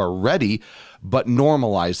until you are ready, but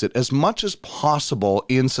normalize it as much as possible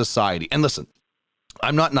in society. And listen,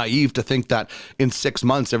 I'm not naive to think that in 6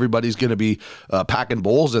 months everybody's going to be packing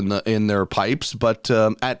bowls in their pipes, but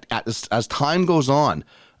as time goes on,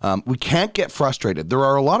 we can't get frustrated. There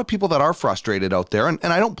are a lot of people that are frustrated out there, and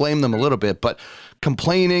I don't blame them a little bit, but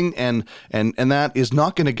complaining and that is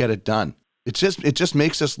not going to get it done. It just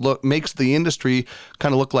makes the industry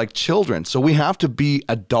kind of look like children. So we have to be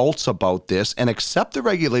adults about this and accept the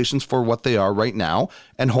regulations for what they are right now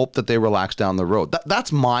and hope that they relax down the road.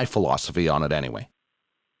 That's my philosophy on it anyway.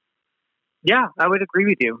 Yeah, I would agree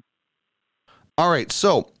with you. All right.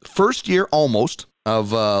 So first year almost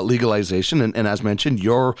of legalization. And as mentioned,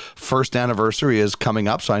 your first anniversary is coming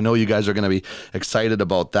up. So I know you guys are going to be excited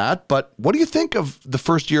about that. But what do you think of the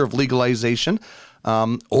first year of legalization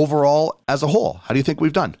overall as a whole? How do you think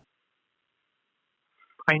we've done?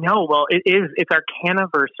 I know. Well, it's our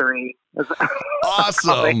canniversary.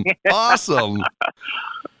 Awesome. Awesome.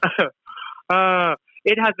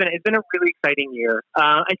 It's been a really exciting year.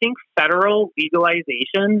 I think federal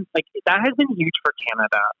legalization, that has been huge for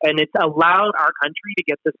Canada, and it's allowed our country to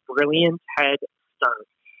get this brilliant head start.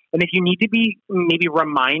 And if you need to be maybe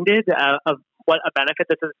reminded of what a benefit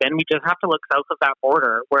this has been, we just have to look south of that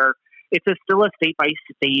border, where it's still a state by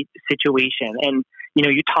state situation. And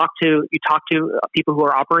you talk to people who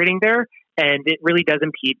are operating there, and it really does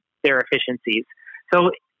impede their efficiencies. So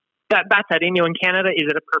that said, in Canada, is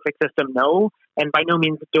it a perfect system? No. And by no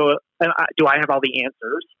means do I have all the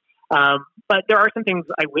answers. But there are some things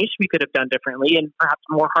I wish we could have done differently, and perhaps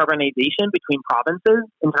more harmonization between provinces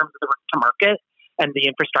in terms of the route to market and the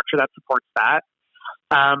infrastructure that supports that.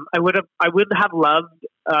 I would have loved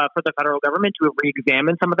for the federal government to have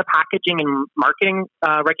re-examined some of the packaging and marketing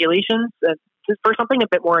regulations for something a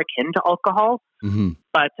bit more akin to alcohol. Mm-hmm.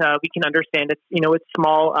 But we can understand it's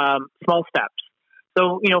small steps.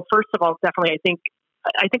 So first of all, definitely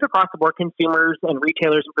I think across the board, consumers and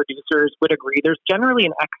retailers and producers would agree there's generally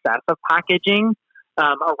an excess of packaging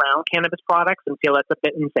around cannabis products and feel that's a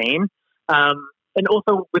bit insane. And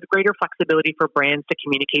also with greater flexibility for brands to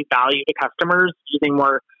communicate value to customers using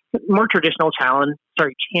more traditional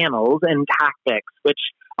channels and tactics, which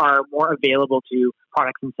are more available to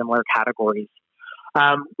products in similar categories.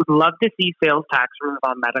 Would love to see sales tax removed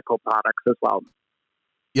on medical products as well.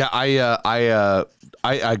 Yeah, I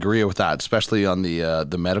agree with that, especially on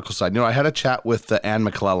the medical side. I had a chat with Anne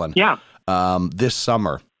McClellan this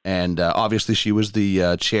summer, and obviously she was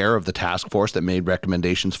the chair of the task force that made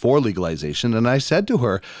recommendations for legalization. And I said to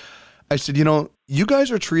her, you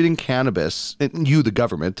guys are treating cannabis, you, the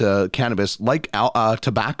government, cannabis like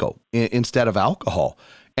tobacco instead of alcohol.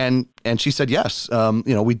 And she said, yes,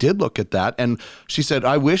 we did look at that. And she said,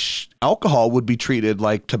 I wish alcohol would be treated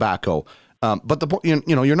like tobacco. But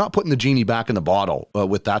you're not putting the genie back in the bottle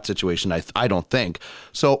with that situation. I don't think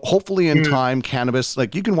so. Hopefully, in time, cannabis,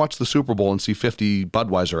 you can watch the Super Bowl and see 50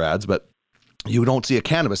 Budweiser ads, but you don't see a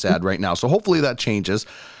cannabis ad right now. So hopefully that changes.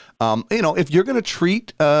 If you're going to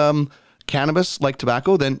treat cannabis like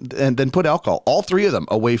tobacco, then put alcohol, all 3 of them,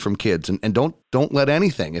 away from kids, and don't don't let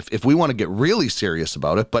anything, if we want to get really serious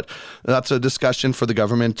about it, but that's a discussion for the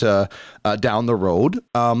government down the road.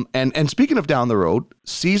 And speaking of down the road,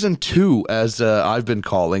 season 2, as I've been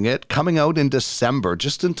calling it, coming out in December,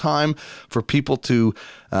 just in time for people to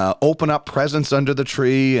open up presents under the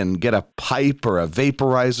tree and get a pipe or a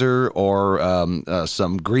vaporizer or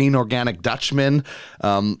some green organic Dutchman.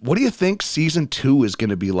 What do you think season 2 is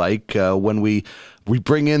going to be like when we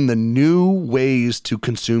bring in the new ways to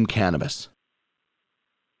consume cannabis?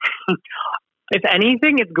 If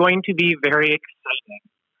anything, it's going to be very exciting.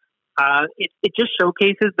 It just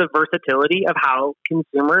showcases the versatility of how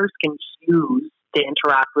consumers can choose to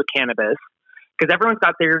interact with cannabis, because everyone's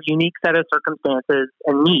got their unique set of circumstances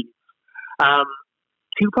and needs.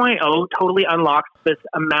 2.0 totally unlocks this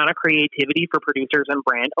amount of creativity for producers and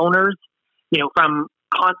brand owners, from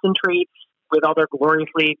concentrates with all their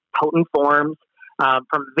gloriously potent forms,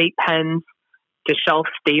 from vape pens to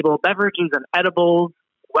shelf-stable beverages and edibles,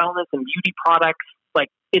 wellness and beauty products. Like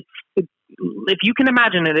if you can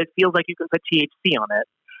imagine it, it feels like you can put THC on it.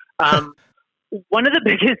 One of the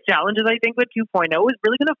biggest challenges, I think, with 2.0 is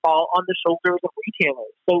really going to fall on the shoulders of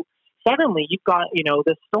retailers. So suddenly you've got,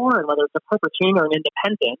 the store, and whether it's a corporate chain or an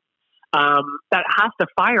independent, that has to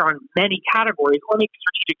fire on many categories or make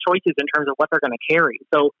strategic choices in terms of what they're going to carry.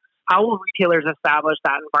 So how will retailers establish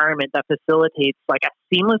that environment that facilitates like a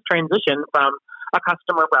seamless transition from a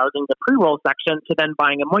customer browsing the pre-roll section to then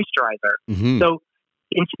buying a moisturizer? Mm-hmm. So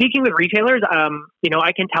in speaking with retailers,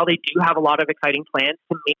 I can tell they do have a lot of exciting plans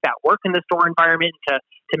to make that work in the store environment to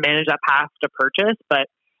manage that path to purchase. But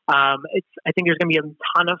I think there's going to be a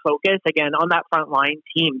ton of focus, again, on that frontline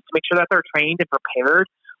team to make sure that they're trained and prepared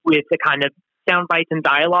with the kind of sound bites and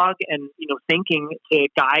dialogue and, thinking to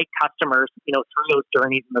guide customers, through those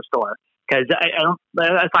journeys in the store. Because I don't,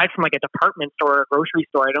 aside from like a department store or a grocery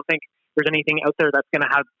store, I don't think there's anything out there that's going to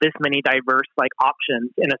have this many diverse like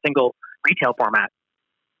options in a single retail format.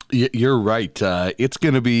 You're right. It's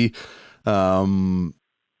going to be, the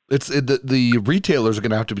retailers are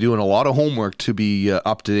going to have to be doing a lot of homework to be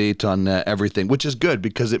up to date on everything, which is good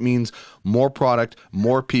because it means more product,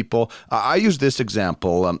 more people. I use this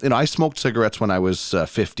example. I smoked cigarettes when I was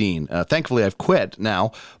 15. Thankfully, I've quit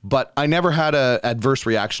now, but I never had an adverse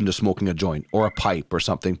reaction to smoking a joint or a pipe or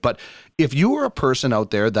something. But if you are a person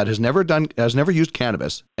out there that has never used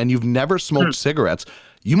cannabis and you've never smoked cigarettes,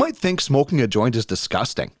 you might think smoking a joint is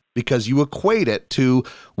disgusting, because you equate it to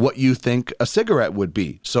what you think a cigarette would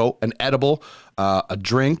be. So an edible, a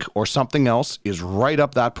drink, or something else is right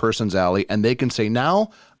up that person's alley, and they can say,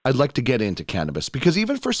 now I'd like to get into cannabis. Because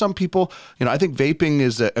even for some people, I think vaping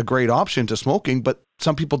is a great option to smoking, but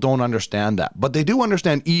some people don't understand that. But they do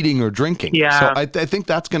understand eating or drinking. Yeah. So I think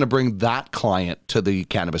that's going to bring that client to the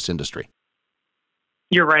cannabis industry.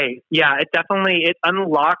 You're right. Yeah, it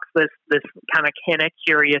unlocks this kind of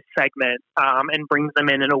curious segment and brings them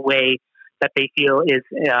in a way that they feel is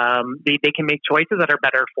they can make choices that are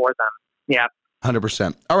better for them. Yeah.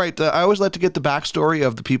 100%. All right. I always like to get the backstory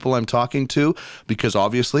of the people I'm talking to, because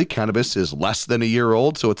obviously cannabis is less than a year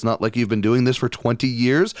old. So it's not like you've been doing this for 20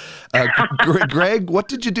 years. Greg, what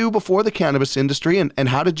did you do before the cannabis industry, and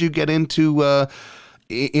how did you get into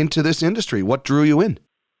this industry? What drew you in?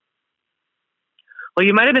 Well,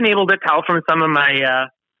 you might have been able to tell from some of my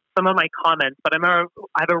comments, but I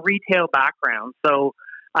have a retail background. So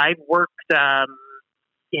I've worked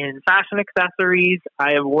in fashion accessories.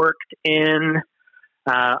 I worked in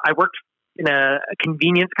a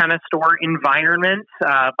convenience kind of store environment,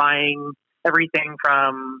 buying everything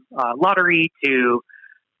from lottery to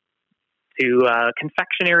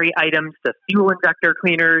confectionery items to fuel injector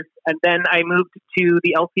cleaners. And then I moved to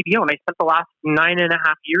the LCBO, and I spent the last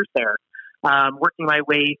 9.5 years there. Working my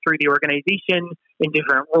way through the organization in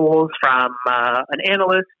different roles, from an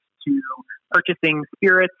analyst to purchasing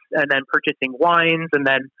spirits and then purchasing wines, and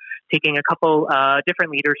then taking a couple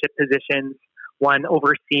different leadership positions, one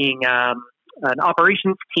overseeing an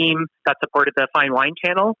operations team that supported the fine wine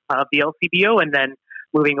channel of the LCBO, and then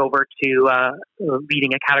moving over to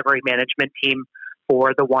leading a category management team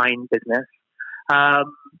for the wine business. So,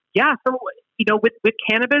 with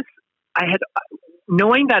cannabis, I had...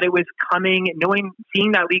 knowing that it was coming,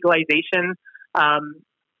 seeing that legalization,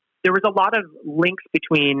 there was a lot of links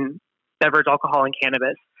between beverage alcohol and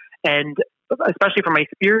cannabis. And especially for my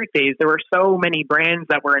spirit days, there were so many brands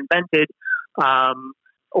that were invented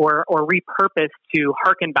or repurposed to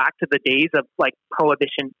harken back to the days of like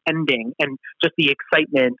prohibition ending, and just the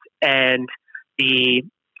excitement and the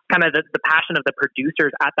kind of the passion of the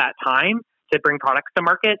producers at that time to bring products to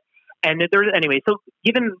market. And so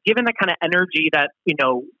given the kind of energy that,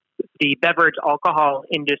 the beverage alcohol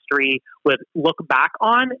industry would look back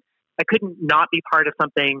on, I couldn't not be part of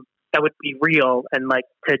something that would be real and like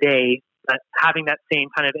today, having that same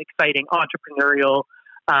kind of exciting entrepreneurial,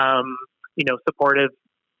 supportive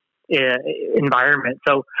environment.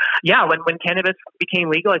 So yeah, when cannabis became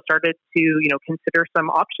legal, I started to, consider some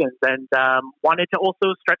options and wanted to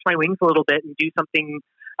also stretch my wings a little bit and do something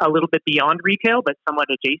a little bit beyond retail, but somewhat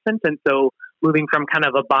adjacent. And so moving from kind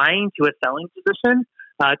of a buying to a selling position,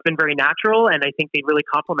 it's been very natural, and I think they really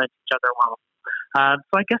complement each other well.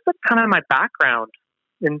 So I guess that's kind of my background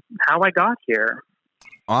and how I got here.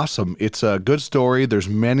 Awesome. It's a good story. There's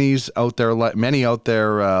many out there like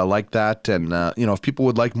that. And, if people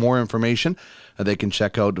would like more information, they can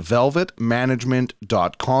check out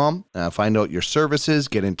velvetmanagement.com, find out your services,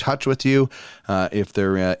 get in touch with you if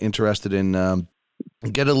they're interested in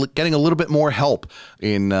getting a little bit more help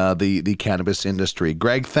in the cannabis industry.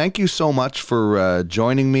 Greg, thank you so much for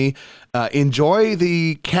joining me. Enjoy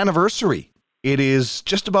the canniversary. It is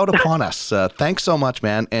just about upon us. Thanks so much,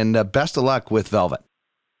 man, and best of luck with Velvet.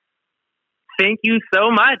 Thank you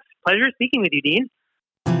so much. Pleasure speaking with you, Dean.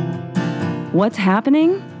 What's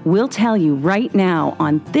happening? We'll tell you right now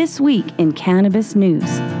on This Week in Cannabis News.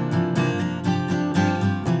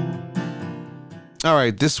 All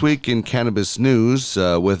right, This Week in Cannabis News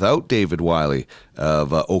without David Wiley of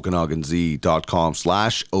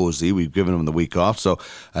OkanaganZ.com/OZ. We've given him the week off, so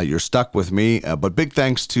you're stuck with me. But big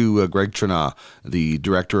thanks to Greg Tranah, the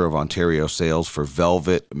Director of Ontario Sales for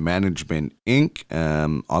Velvet Management, Inc.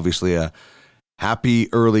 Obviously, a happy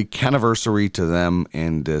early canniversary to them,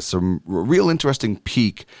 and some real interesting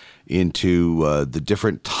peek into the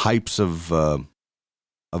different types of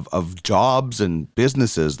jobs and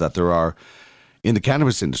businesses that there are in the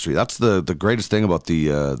cannabis industry. That's the greatest thing about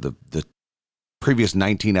the previous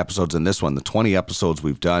 19 episodes and this one, the 20 episodes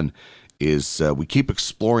we've done, is we keep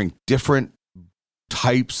exploring different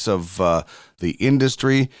types of the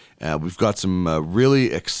industry. We've got some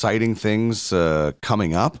really exciting things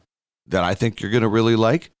coming up that I think you're going to really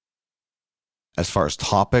like as far as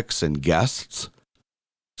topics and guests.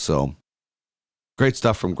 So great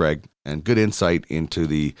stuff from Greg and good insight into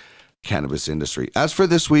the cannabis industry. As for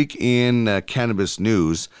this week in cannabis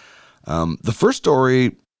news, the first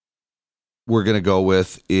story we're going to go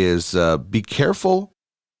with is be careful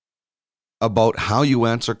about how you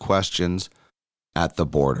answer questions at the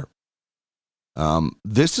border.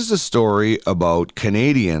 This is a story about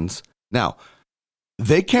Canadians. Now,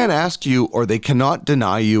 they can't ask you or they cannot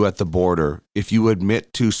deny you at the border if you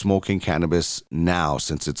admit to smoking cannabis now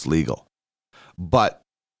since it's legal. But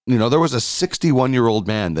there was a 61-year-old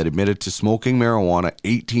man that admitted to smoking marijuana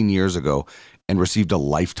 18 years ago and received a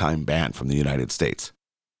lifetime ban from the United States.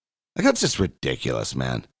 Like, that's just ridiculous,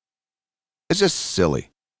 man. It's just silly.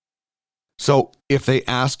 So if they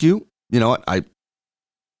ask you, what,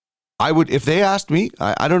 I would, if they asked me,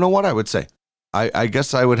 I don't know what I would say. I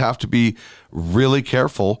guess I would have to be really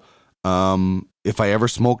careful if I ever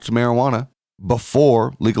smoked marijuana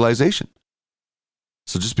before legalization.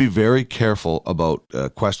 So just be very careful about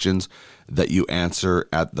questions that you answer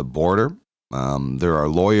at the border. There are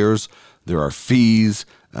lawyers, there are fees.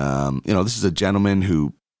 This is a gentleman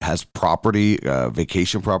who has property,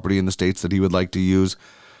 vacation property in the States that he would like to use.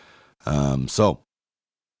 So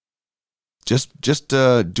just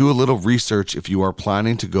do a little research if you are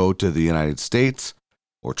planning to go to the United States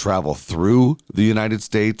or travel through the United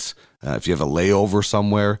States. If you have a layover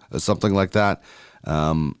somewhere or something like that,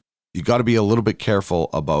 you got to be a little bit careful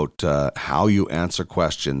about how you answer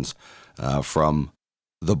questions from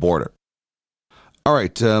the border. All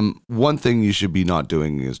right, one thing you should be not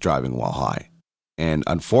doing is driving while high. And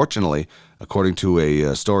unfortunately, according to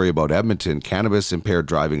a story about Edmonton, cannabis-impaired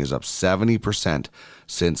driving is up 70%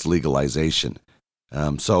 since legalization.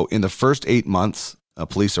 So in the first 8 months,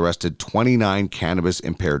 police arrested 29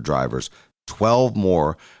 cannabis-impaired drivers, 12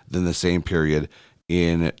 more than the same period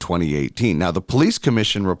in 2018. Now, the police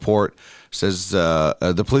commission report says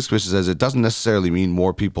it doesn't necessarily mean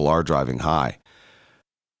more people are driving high.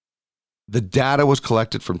 The data was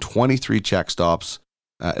collected from 23 check stops.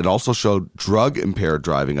 It also showed drug-impaired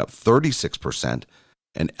driving up 36%,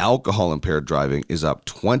 and alcohol-impaired driving is up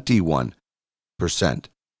 21%.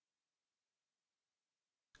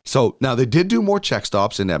 So now they did do more check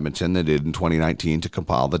stops in Edmonton than they did in 2019 to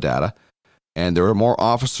compile the data. And there are more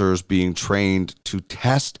officers being trained to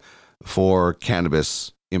test for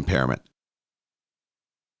cannabis impairment.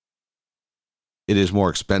 It is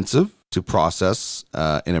more expensive to process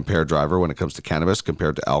an impaired driver when it comes to cannabis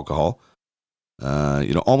compared to alcohol.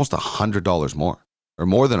 Almost $100 more, or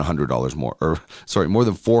more than $100 more, more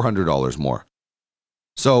than $400 more.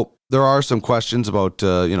 So there are some questions about,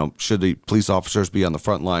 should the police officers be on the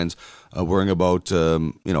front lines worrying about,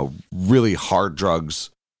 really hard drugs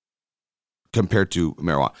compared to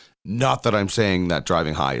marijuana. Not that I'm saying that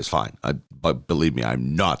driving high is fine, but believe me,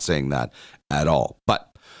 I'm not saying that at all. But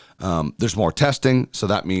there's more testing, so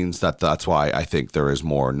that means that's why I think there is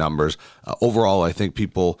more numbers. Overall, I think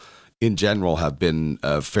people in general have been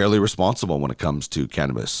fairly responsible when it comes to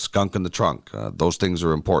cannabis. Skunk in the trunk, those things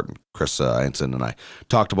are important. Chris Ianson and I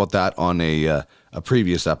talked about that on a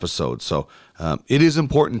previous episode. So it is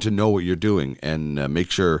important to know what you're doing and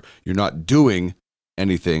make sure you're not doing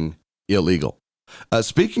anything illegal.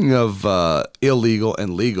 Speaking of illegal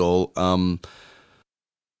and legal,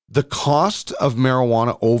 the cost of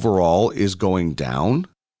marijuana overall is going down,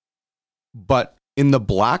 but in the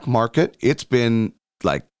black market, it's been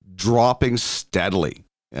like dropping steadily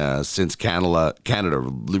since Canada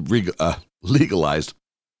legalized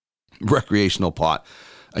recreational pot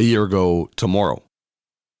a year ago tomorrow.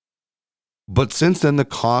 But since then, the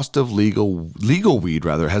cost of legal weed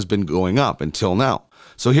has been going up until now.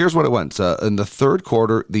 So here's what it went. In the third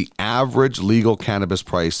quarter, the average legal cannabis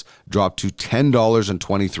price dropped to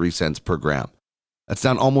 $10.23 per gram. That's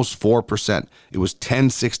down almost 4%. It was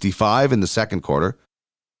 $10.65 in the second quarter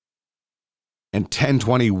and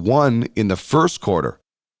 $10.21 in the first quarter.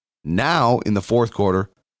 Now, in the fourth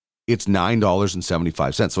quarter, it's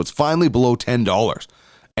 $9.75. So it's finally below $10,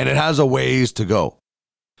 and it has a ways to go.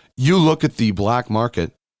 You look at the black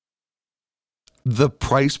market, the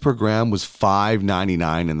price per gram was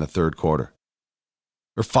 $5.99 in the third quarter,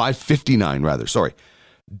 or $5.59 rather, sorry,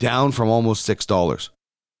 down from almost $6.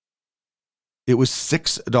 It was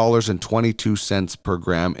 $6.22 per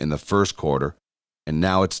gram in the first quarter, and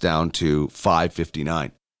now it's down to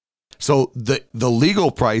 $5.59. So the legal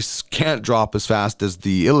price can't drop as fast as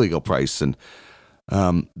the illegal price. And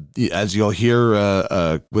as you'll hear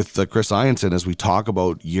with Chris Ianson, as we talk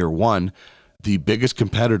about year one, the biggest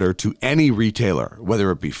competitor to any retailer,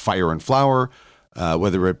 whether it be Fire and Flower,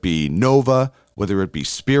 whether it be Nova, whether it be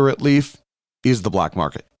Spirit Leaf, is the black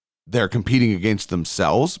market. They're competing against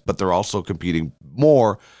themselves, but they're also competing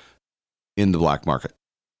more in the black market.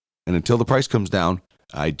 And until the price comes down,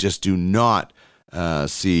 I just do not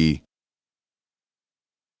see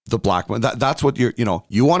the black market. That's what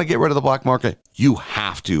you want to get rid of the black market. You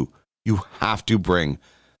have to bring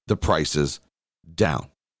the prices down.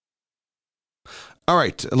 All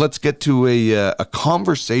right, let's get to a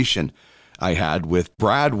conversation I had with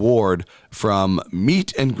Brad Ward from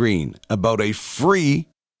Meat and Green about a free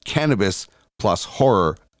cannabis plus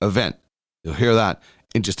horror event. You'll hear that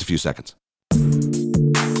in just a few seconds.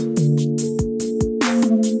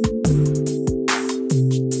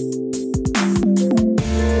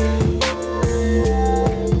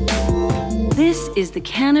 This is the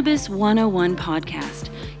Cannabis 101 podcast,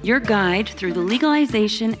 your guide through the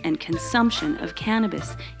legalization and consumption of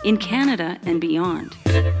cannabis in Canada and beyond.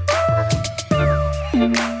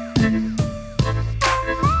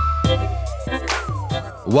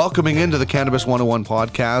 Welcoming into the Cannabis 101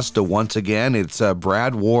 podcast once again, it's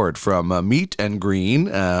Brad Ward from Meat and Green,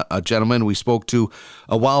 a gentleman we spoke to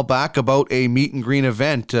a while back about a Meat and Green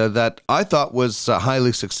event that I thought was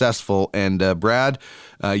highly successful. And Brad,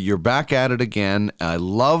 you're back at it again. I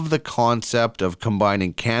love the concept of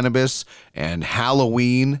combining cannabis and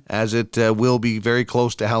Halloween, as it will be very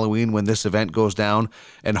close to Halloween when this event goes down,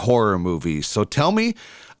 and horror movies. So tell me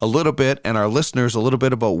a little bit, and our listeners a little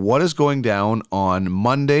bit, about what is going down on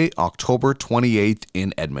Monday, October 28th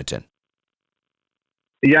in Edmonton.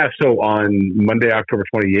 Yeah, so on Monday, October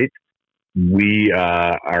 28th, we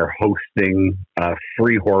are hosting a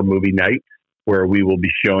free horror movie night where we will be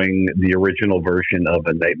showing the original version of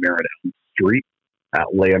A Nightmare on Elm Street at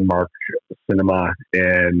Landmark Cinema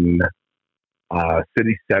in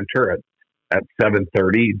City Center at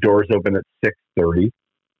 7:30. Doors open at 6:30.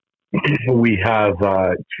 We have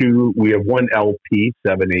one LP,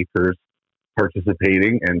 7 Acres,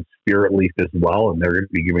 participating, and Spirit Leaf as well, and they're going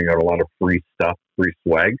to be giving out a lot of free stuff, free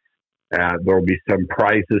swag. There will be some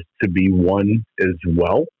prizes to be won as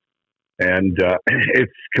well, and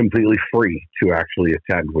it's completely free to actually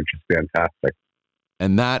attend, which is fantastic.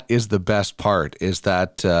 And that is the best part, is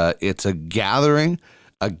that it's a gathering,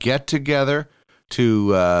 a get-together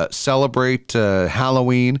to celebrate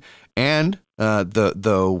Halloween and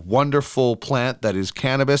the wonderful plant that is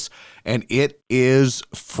cannabis, and it is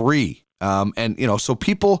free. So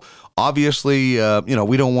people obviously,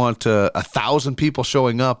 we don't want 1,000 people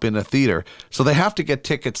showing up in a theater, so they have to get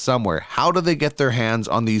tickets somewhere. How do they get their hands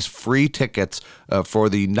on these free tickets for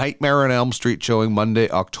the Nightmare on Elm Street showing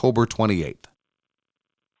Monday, October 28th?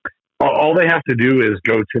 All they have to do is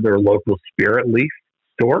go to their local Spirit Leaf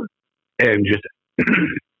store and just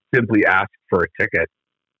simply ask for a ticket.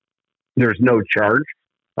 There's no charge.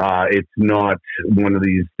 It's not one of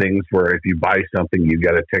these things where if you buy something, you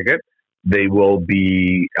get a ticket. They will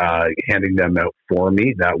be handing them out for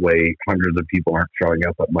me. That way, hundreds of people aren't showing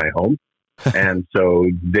up at my home. And so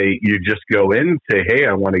you just go in and say, hey,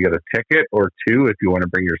 I want to get a ticket or two if you want to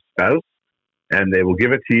bring your spouse. And they will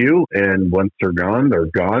give it to you. And once they're gone, they're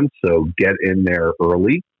gone. So get in there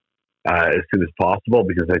early as soon as possible,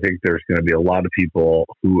 because I think there's going to be a lot of people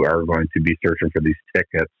who are going to be searching for these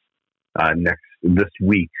tickets this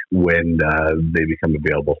week when they become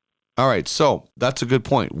available. All right, so that's a good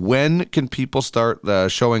point. When can people start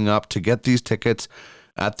showing up to get these tickets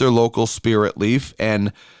at their local Spirit Leaf,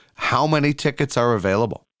 and how many tickets are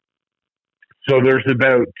available? So there's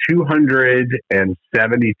about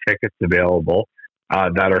 270 tickets available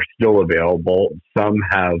that are still available. Some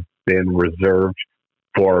have been reserved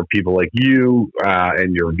for people like you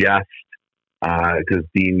and your guests, because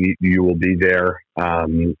Dean, you will be there.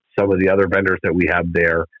 Some of the other vendors that we have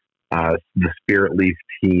there, the Spirit Leaf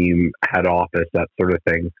team, head office, that sort of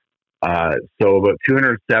thing. So about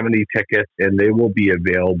 270 tickets, and they will be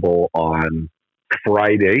available on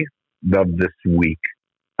Friday of this week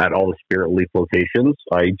at all the Spirit Leaf locations.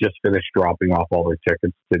 I just finished dropping off all their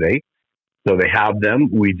tickets today. So they have them.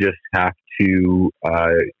 We just have to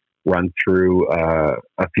run through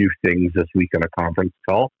a few things this week on a conference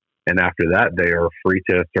call. And after that, they are free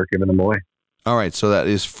to start giving them away. All right, so that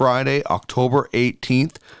is Friday, October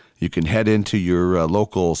 18th. You can head into your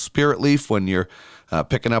local Spirit Leaf when you're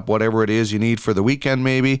picking up whatever it is you need for the weekend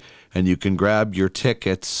maybe, and you can grab your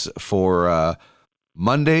tickets for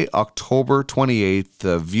Monday, October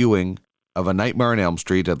 28th, viewing of A Nightmare on Elm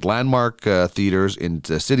Street at Landmark Theaters in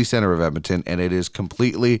the city center of Edmonton, and it is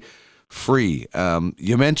completely free.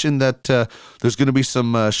 You mentioned that there's going to be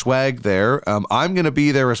some swag there. I'm going to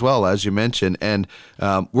be there as well, as you mentioned, and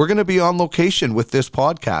we're going to be on location with this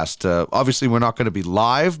podcast. Obviously, we're not going to be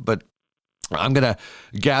live, but I'm going to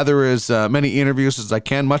gather as many interviews as I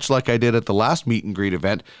can, much like I did at the last meet and greet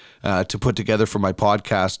event, to put together for my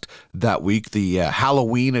podcast that week, the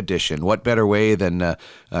Halloween edition. What better way than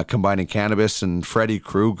combining cannabis and Freddy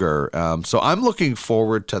Krueger? So I'm looking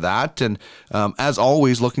forward to that. And as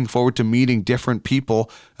always, looking forward to meeting different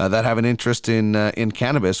people that have an interest in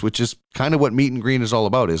cannabis, which is kind of what Meet and Green is all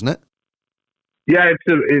about, isn't it? Yeah,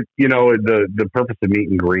 the purpose of Meet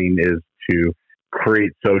and Green is to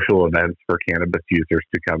create social events for cannabis users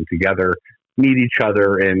to come together, meet each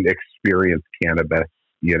other, and experience cannabis.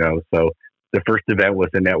 So the first event was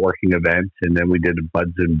a networking event, and then we did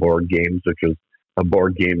Buds and Board Games, which was a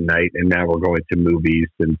board game night, and now we're going to movies.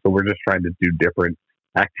 And so we're just trying to do different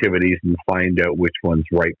activities and find out which one's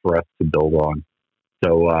right for us to build on.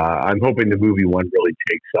 So I'm hoping the movie one really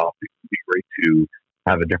takes off. It would be great to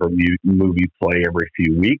have a different movie play every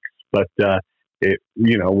few weeks, but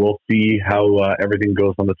we'll see how everything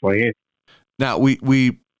goes on the 28th. Now,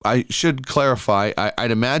 I should clarify, I'd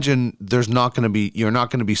imagine you're not going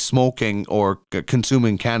to be smoking or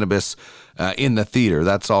consuming cannabis in the theater.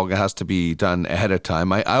 That's all has to be done ahead of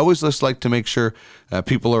time. I always just like to make sure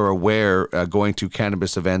people are aware going to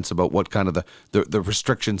cannabis events about what kind of the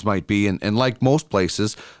restrictions might be. And like most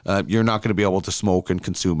places, you're not going to be able to smoke and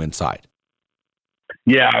consume inside.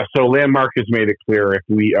 Yeah, so Landmark has made it clear if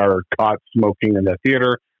we are caught smoking in the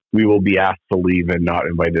theater, we will be asked to leave and not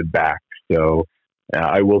invited back. So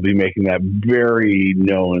I will be making that very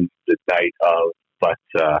known the night of. But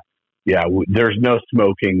there's no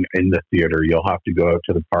smoking in the theater. You'll have to go out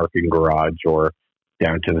to the parking garage or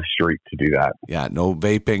down to the street to do that. Yeah, no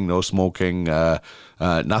vaping, no smoking,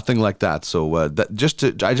 nothing like that. So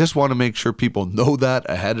I just want to make sure people know that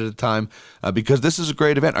ahead of time because this is a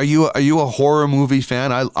great event. Are you a horror movie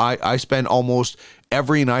fan? I spend almost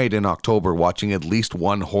every night in October watching at least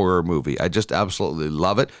one horror movie. I just absolutely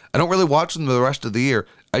love it. I don't really watch them the rest of the year.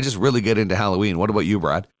 I just really get into Halloween. What about you,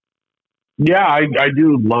 Brad? Yeah, I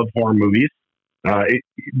do love horror movies. It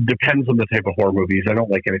depends on the type of horror movies. I don't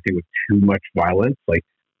like anything with too much violence. Like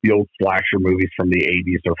the old slasher movies from the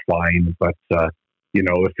 80s are fine. But,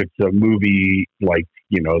 if it's a movie like,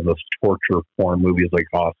 those torture porn movies like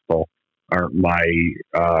Hostel aren't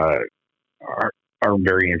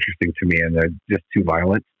very interesting to me, and they're just too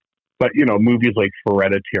violent. But, movies like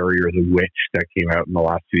Hereditary or The Witch that came out in the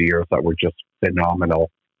last few years that were just phenomenal.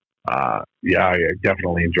 I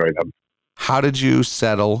definitely enjoy them. How did you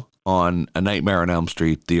settle on A Nightmare on Elm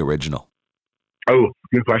Street, the original? Oh,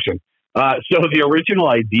 good question. So the original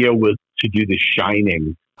idea was to do The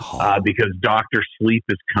Shining because Dr. Sleep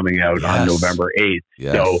is coming out on November 8th.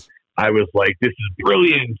 Yes. So I was like, this is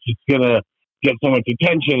brilliant. It's going to get so much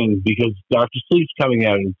attention because Dr. Sleep's coming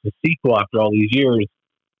out. It's a sequel after all these years.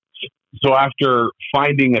 So after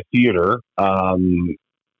finding a theater, they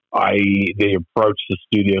approached the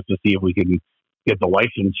studio to see if we can get the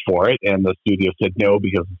license for it, and the studio said no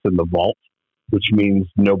because it's in the vault, which means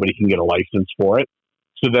nobody can get a license for it.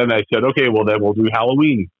 So then I said, okay, well then we'll do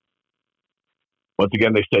Halloween. Once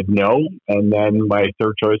again, they said no, and then my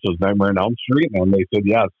third choice was Nightmare on Elm Street, and they said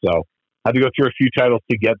yes. So I had to go through a few titles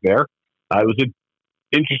to get there. It was an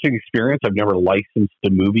interesting experience. I've never licensed a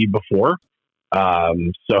movie before.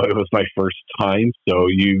 So it was my first time. So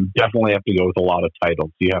you definitely have to go with a lot of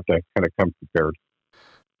titles. You have to kind of come prepared.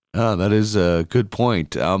 That is a good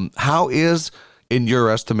point. How is, in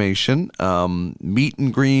your estimation, Meet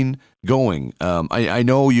and Green going? I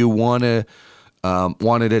know you wanted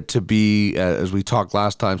it to be, as we talked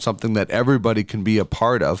last time, something that everybody can be a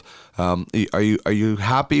part of. Are you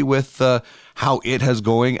happy with how it has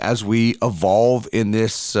going as we evolve in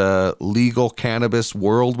this legal cannabis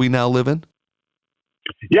world we now live in?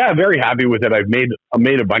 Yeah, very happy with it. I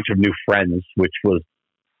made a bunch of new friends, which was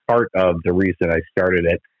part of the reason I started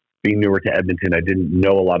it. Being newer to Edmonton, I didn't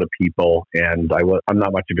know a lot of people, and I'm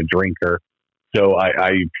not much of a drinker, so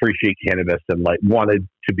I appreciate cannabis and wanted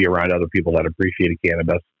to be around other people that appreciated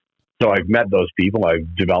cannabis. So I've met those people.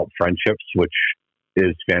 I've developed friendships, which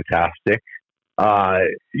is fantastic.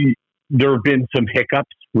 There have been some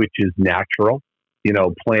hiccups, which is natural.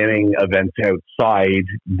 Planning events outside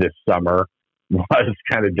this summer was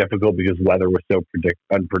kind of difficult because weather was so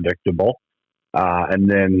unpredictable. But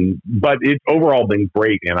it's overall been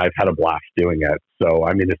great, and I've had a blast doing it. So,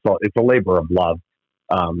 I mean, it's a labor of love.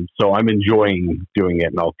 So I'm enjoying doing it,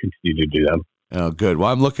 and I'll continue to do them. Oh, good. Well,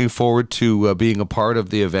 I'm looking forward to being a part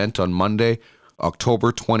of the event on Monday,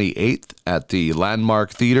 October 28th at the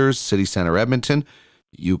Landmark Theaters, City Center, Edmonton.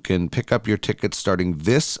 You can pick up your tickets starting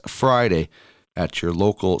this Friday at your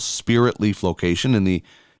local Spirit Leaf location in the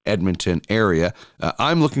Edmonton area.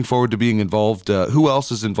 I'm looking forward to being involved. Who else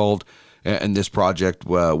is involved in this project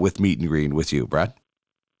with Meet and Green with you, Brad?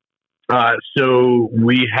 So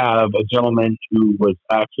we have a gentleman who was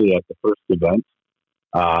actually at the first event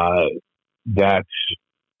that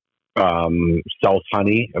sells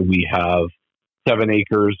honey. We have 7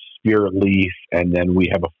 Acres, Spirit Leaf, and then we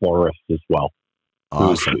have a florist as well.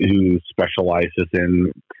 Awesome. Who specializes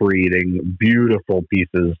in creating beautiful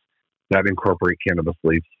pieces that incorporate cannabis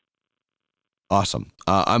leaves. Awesome.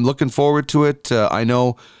 I'm looking forward to it. I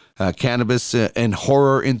know cannabis and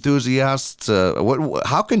horror enthusiasts.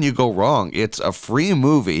 How can you go wrong? It's a free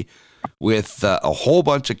movie with a whole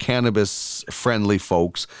bunch of cannabis-friendly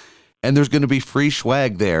folks, and there's going to be free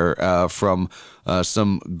swag there from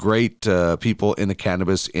some great people in the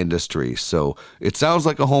cannabis industry. So it sounds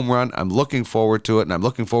like a home run. I'm looking forward to it, and I'm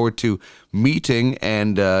looking forward to meeting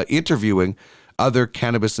and interviewing other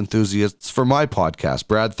cannabis enthusiasts for my podcast.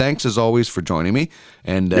 Brad, thanks as always for joining me,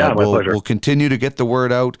 and we'll continue to get the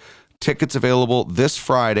word out. Tickets available this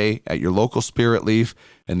Friday at your local Spirit Leaf,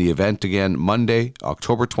 and the event again Monday,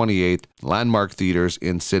 October 28th, Landmark Theaters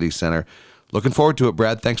in City Center. Looking forward to it,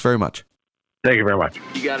 Brad. Thanks very much. Thank you very much.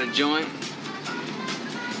 You got a joint?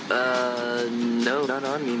 No, not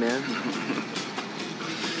on me, man.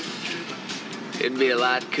 It'd be a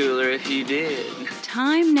lot cooler if you did.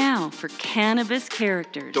 Time now for Cannabis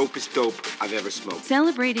Characters. Dopest dope I've ever smoked.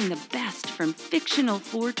 Celebrating the best from fictional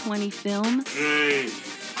 420 film. Hey,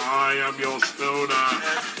 I am your stoner.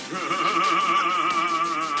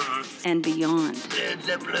 And beyond.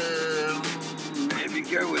 Be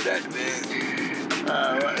careful with that,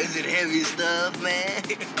 man. Is it heavy stuff, man?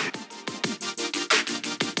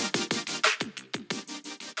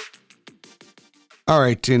 All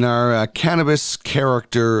right, in our cannabis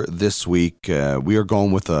character this week, we are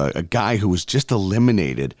going with a guy who was just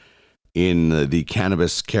eliminated in the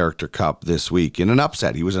Cannabis Character Cup this week in an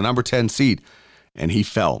upset. He was a number 10 seed, and he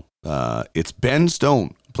fell. It's Ben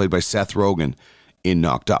Stone, played by Seth Rogen, in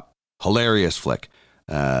Knocked Up. Hilarious flick.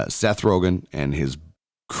 Seth Rogen and his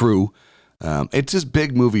crew. It's his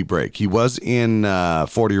big movie break. He was in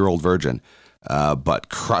 40-Year-Old Virgin, but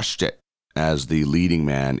crushed it as the leading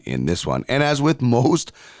man in this one. And as with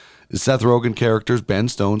most Seth Rogen characters, Ben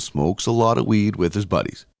Stone smokes a lot of weed with his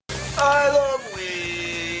buddies. I love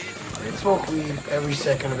weed. I smoke weed every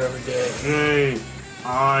second of every day. Hey,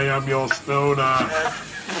 I am your stoner.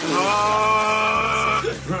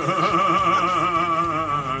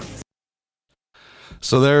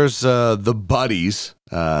 So there's the buddies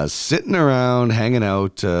sitting around, hanging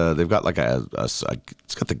out. They've got like it's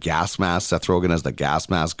got the gas mask. Seth Rogen has the gas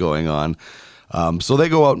mask going on. So they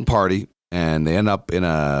go out and party, and they end up in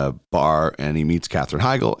a bar, and he meets Katherine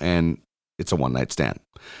Heigl, and it's a one-night stand.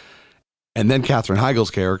 And then Katherine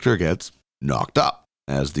Heigl's character gets knocked up,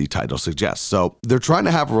 as the title suggests. So they're trying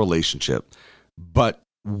to have a relationship, but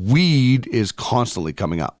weed is constantly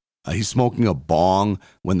coming up. He's smoking a bong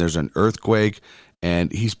when there's an earthquake,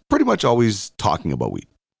 and he's pretty much always talking about weed.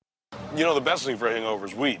 You know, the best thing for a hangover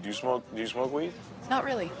is weed. Do you smoke weed? Not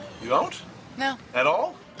really. You don't? No. At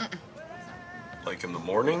all? Mm-mm. Like in the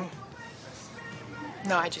morning?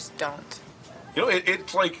 No, I just don't. You know, it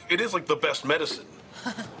is like the best medicine.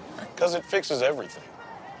 Because it fixes everything.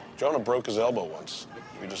 Jonah broke his elbow once.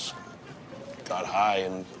 We just got high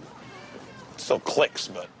and it still clicks,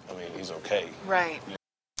 but I mean, he's okay. Right.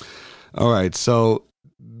 All right, so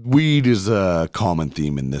weed is a common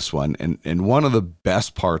theme in this one, and one of the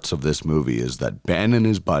best parts of this movie is that Ben and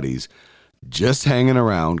his buddies just hanging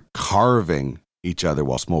around, carving each other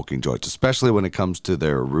while smoking joints, especially when it comes to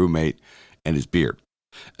their roommate and his beard.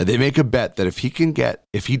 They make a bet that if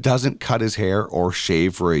he doesn't cut his hair or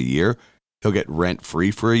shave for a year, he'll get rent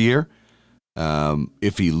free for a year.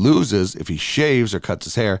 If he shaves or cuts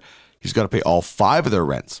his hair, he's got to pay all 5 of their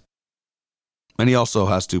rents. And he also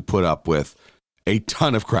has to put up with a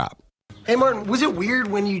ton of crap. Hey, Martin, was it weird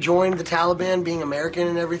when you joined the Taliban, being American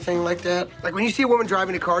and everything like that? Like, when you see a woman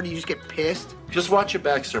driving a car, do you just get pissed? Just watch your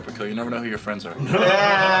back, Serpico. You never know who your friends are.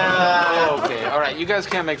 Okay, all right. You guys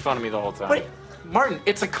can't make fun of me the whole time. Wait, Martin,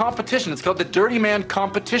 it's a competition. It's called the Dirty Man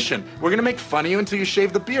Competition. We're going to make fun of you until you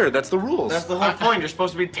shave the beard. That's the rules. That's the whole point. You're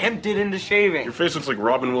supposed to be tempted into shaving. Your face looks like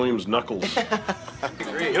Robin Williams' knuckles.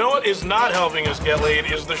 You know what is not helping us get laid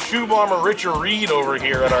is the shoe bomber Richard Reed over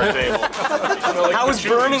here at our table. How was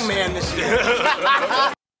Burning Man this year?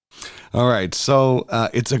 All right, so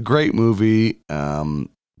it's a great movie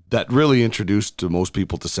that really introduced to most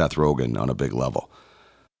people to Seth Rogen on a big level.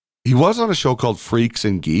 He was on a show called Freaks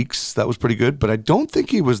and Geeks. That was pretty good, but I don't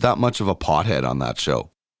think he was that much of a pothead on that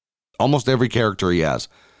show. Almost every character he has,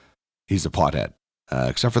 he's a pothead,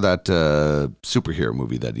 except for that superhero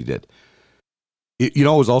movie that he did. It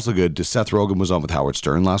was also good. Seth Rogen was on with Howard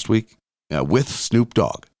Stern last week with Snoop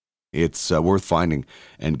Dogg. It's worth finding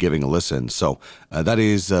and giving a listen. So that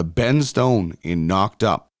is Ben Stone in Knocked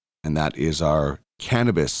Up, and that is our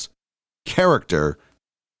cannabis character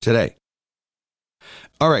today.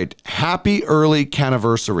 All right, happy early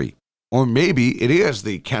canniversary, or maybe it is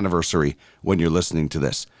the canniversary when you're listening to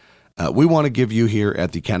this. We want to give you here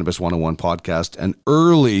at the Cannabis 101 podcast an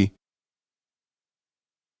early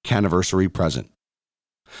canniversary present.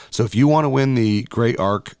 So if you want to win the Grey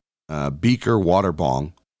Arc Beaker Water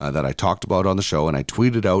Bong that I talked about on the show, and I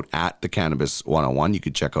tweeted out at the Cannabis 101, you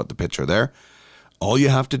can check out the picture there. All you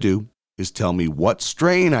have to do is tell me what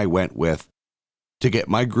strain I went with to get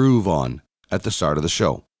my groove on at the start of the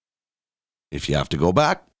show. If you have to go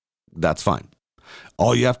back, that's fine.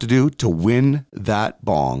 All you have to do to win that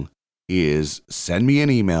bong is send me an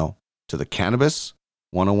email to the Cannabis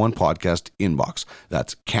 101 podcast inbox.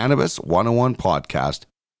 That's Cannabis 101 podcast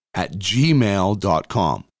at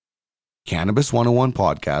gmail.com. Cannabis 101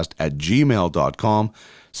 podcast at gmail.com.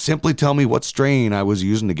 Simply tell me what strain I was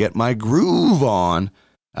using to get my groove on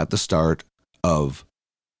at the start of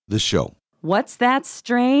the show. What's that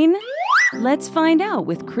strain? Let's find out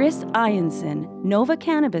with Chris Ianson, Nova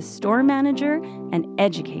Cannabis store manager and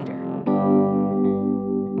educator.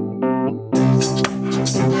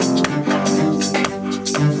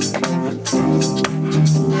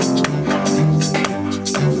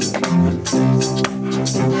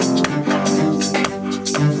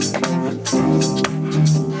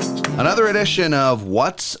 Another edition of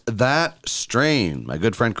What's That Strain? My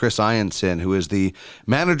good friend Chris Ianson, who is the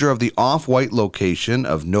manager of the Off-White location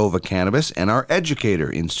of Nova Cannabis, and our educator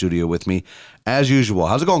in studio with me as usual.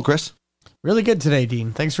 How's it going, Chris? Really good today,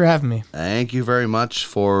 Dean. Thanks for having me. Thank you very much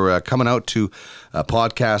for coming out to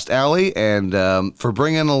Podcast Alley and for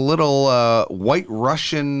bringing a little White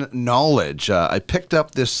Russian knowledge. I picked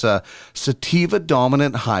up this sativa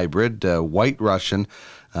dominant hybrid, White Russian,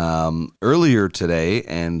 earlier today,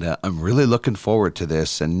 and I'm really looking forward to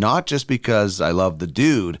this, and not just because I love the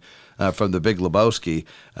dude from the Big Lebowski,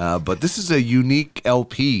 but this is a unique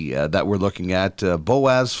LP that we're looking at,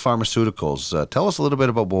 Boaz Pharmaceuticals. Tell us a little bit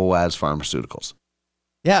about Boaz Pharmaceuticals.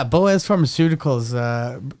 Yeah, Boaz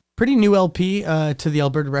Pharmaceuticals, pretty new LP to the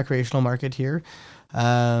Alberta recreational market here.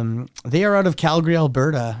 They are out of Calgary,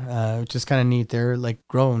 Alberta, which is kind of neat. They're like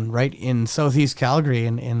grown right in southeast Calgary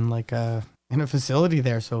in like a facility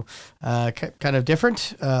there, so kind of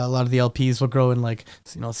different. A lot of the LPs will grow in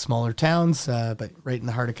smaller towns, but right in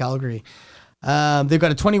the heart of Calgary. They've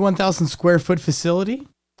got a 21,000 square foot facility,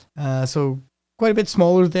 so quite a bit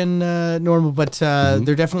smaller than normal, but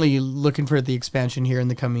they're definitely looking for the expansion here in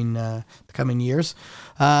the coming years.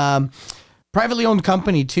 privately owned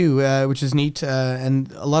company too, which is neat,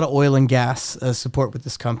 and a lot of oil and gas support with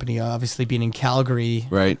this company. Obviously, being in Calgary,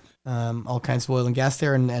 right? All kinds of oil and gas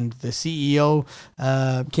there, and the CEO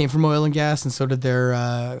came from oil and gas, and so did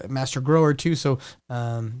their master grower too. So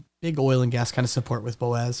big oil and gas kind of support with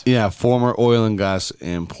Boaz. Yeah, former oil and gas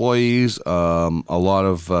employees, a lot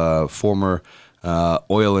of former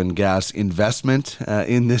oil and gas investment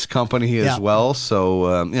in this company as well. So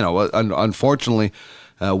unfortunately,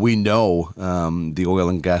 we know the oil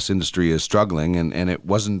and gas industry is struggling, and it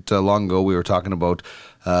wasn't long ago we were talking about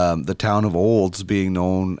the town of Olds being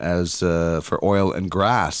known as for oil and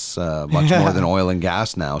grass, much more than oil and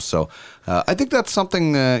gas now. So I think that's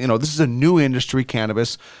something, this is a new industry,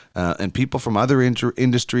 cannabis, and people from other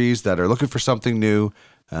industries that are looking for something new,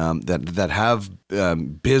 that have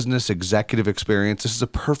business executive experience. This is a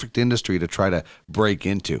perfect industry to try to break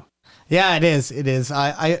into. Yeah, it is. It is.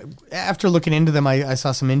 I after looking into them, I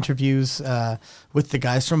saw some interviews with the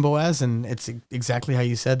guys from Boaz, and it's exactly how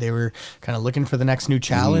you said. They were kind of looking for the next new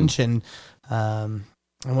challenge, and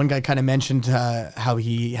one guy kind of mentioned how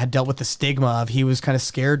he had dealt with the stigma of he was kind of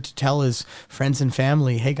scared to tell his friends and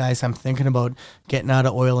family, "Hey guys, I'm thinking about getting out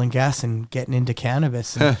of oil and gas and getting into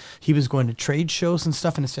cannabis." And he was going to trade shows and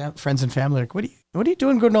stuff, and his friends and family were like, "What are you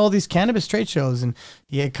doing going to all these cannabis trade shows?" And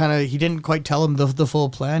he didn't quite tell him the full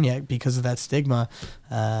plan yet because of that stigma.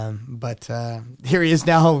 But here he is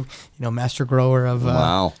now, master grower of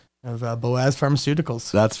wow. Of Boaz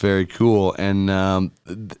Pharmaceuticals. That's very cool. And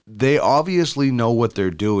they obviously know what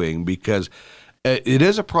they're doing, because it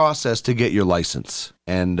is a process to get your license.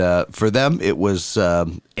 And for them, it was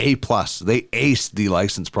A+. They aced the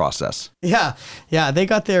license process. Yeah. They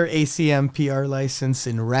got their ACMPR license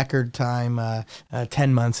in record time,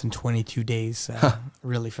 10 months and 22 days.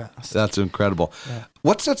 Really fast. That's incredible. Yeah.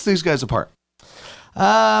 What sets these guys apart?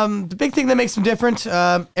 The big thing that makes them different,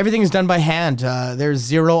 everything is done by hand. There's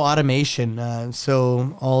zero automation.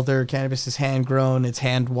 So all their cannabis is hand grown, it's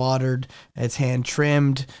hand watered, it's hand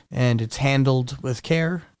trimmed, and it's handled with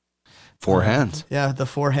care. 4 hands. Yeah, the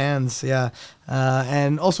 4 hands. Yeah.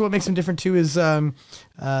 And also what makes them different too is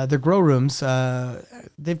their grow rooms.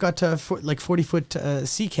 They've got 40-foot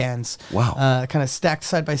sea cans. Wow. Kind of stacked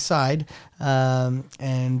side by side.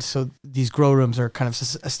 And so these grow rooms are kind of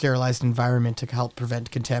a sterilized environment to help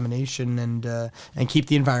prevent contamination and keep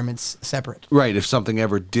the environments separate. Right. If something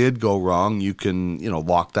ever did go wrong, you can,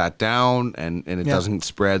 lock that down and it doesn't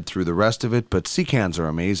spread through the rest of it. But sea cans are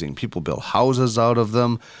amazing. People build houses out of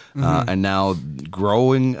them. And now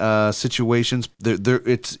growing situations,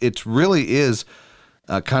 it really is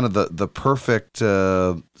kind of the perfect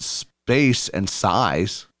space and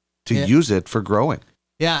size to use it for growing.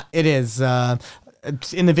 Yeah, it is. In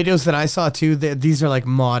the videos that I saw too, these are like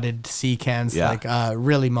modded sea cans, like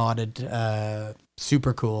really modded,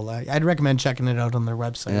 super cool. I'd recommend checking it out on their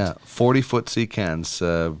website. Yeah, 40-foot sea cans,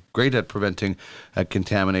 great at preventing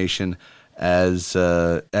contamination, as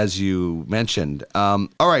you mentioned. All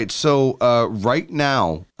right, so right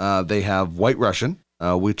now they have White Russian,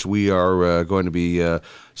 which we are going to be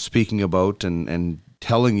speaking about and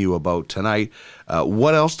telling you about tonight.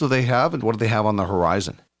 What else do they have, and what do they have on the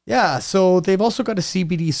horizon? Yeah, so they've also got a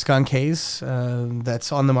CBD skunk haze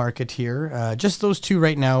that's on the market here. Just those 2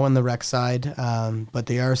 right now on the rec side, but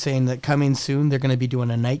they are saying that coming soon they're going to be doing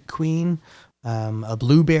a Night Queen, a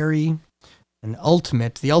blueberry, an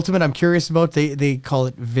ultimate. The ultimate I'm curious about, they call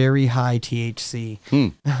it very high THC.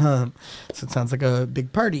 So it sounds like a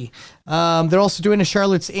big party. They're also doing a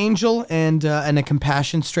Charlotte's Angel and a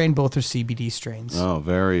Compassion strain. Both are CBD strains. Oh,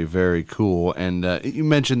 very, very cool. And you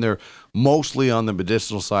mentioned they're mostly on the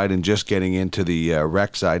medicinal side and just getting into the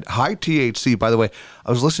rec side. High THC, by the way,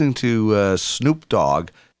 I was listening to Snoop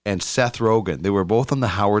Dogg and Seth Rogen. They were both on the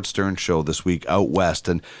Howard Stern show this week out west,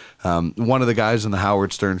 and one of the guys on the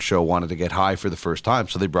Howard Stern show wanted to get high for the first time,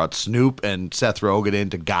 so they brought Snoop and Seth Rogen in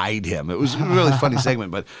to guide him. It was a really funny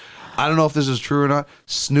segment, but I don't know if this is true or not.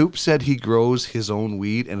 Snoop said he grows his own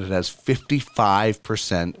weed, and it has 55%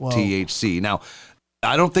 THC. Now,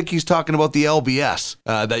 I don't think he's talking about the LBS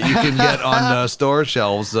that you can get on store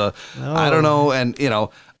shelves. I don't know, and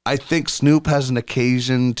I think Snoop has an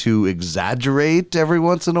occasion to exaggerate every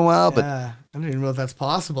once in a while, but I don't even know if that's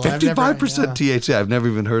possible. 55% THC. I've never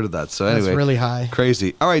even heard of that. So anyway, that's really high.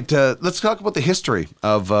 Crazy. All right, let's talk about the history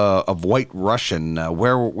of White Russian.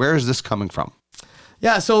 Where is this coming from?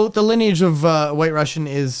 Yeah, so the lineage of White Russian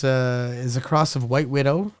is a cross of White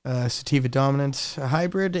Widow, sativa dominant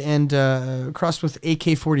hybrid, and crossed with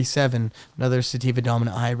AK-47, another sativa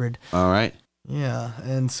dominant hybrid. All right. Yeah,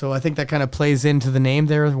 and so I think that kind of plays into the name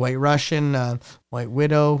there, White Russian, White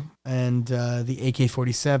Widow. and the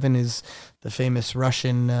AK-47 is the famous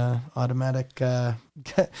Russian automatic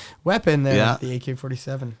weapon there, the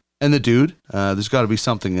AK-47. And the dude, there's got to be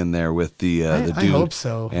something in there with the dude. I hope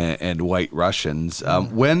so. And White Russians.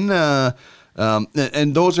 When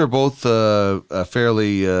and those are both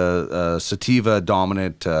fairly sativa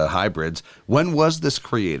dominant hybrids. When was this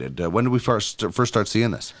created? When did we first start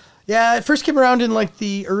seeing this? Yeah, it first came around in like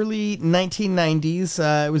the early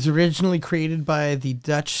 1990s. It was originally created by the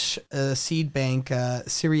Dutch seed bank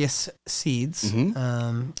Sirius Seeds,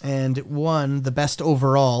 and it won the best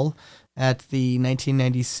overall at the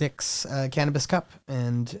 1996 Cannabis Cup.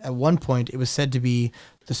 And at one point, it was said to be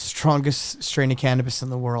the strongest strain of cannabis in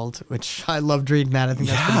the world, which I loved reading that. I think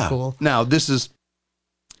that's pretty cool. Now, this is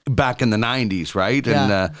back in the 90s, right?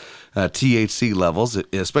 Yeah. And THC levels,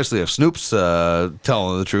 especially if Snoop's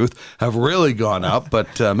telling the truth, have really gone up.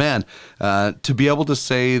 But man, to be able to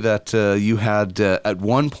say that you had at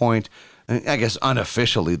one point, I guess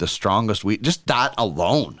unofficially, the strongest weed, just that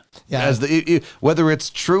alone. Yeah. As whether it's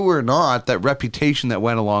true or not, that reputation that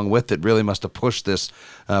went along with it really must have pushed this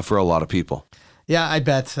for a lot of people. Yeah, I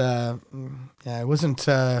bet. It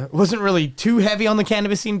wasn't really too heavy on the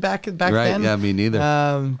cannabis scene back then. Right, yeah, me neither.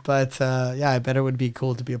 But I bet it would be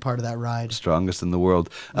cool to be a part of that ride. Strongest in the world.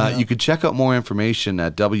 You could check out more information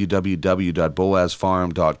at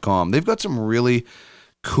www.boazfarm.com. They've got some really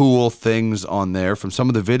cool things on there from some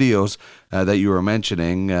of the videos that you were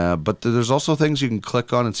mentioning, but there's also things you can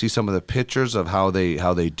click on and see some of the pictures of how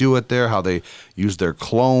they do it there, how they use their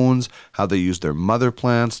clones, how they use their mother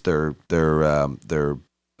plants, their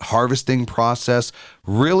harvesting process.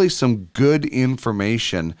 Really some good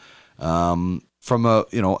information from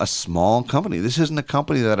a small company. This isn't a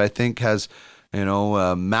company that I think has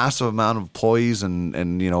a massive amount of employees and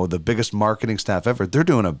the biggest marketing staff ever. They're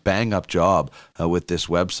doing a bang up job with this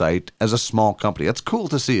website as a small company. That's cool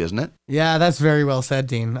to see, isn't it? Yeah, that's very well said,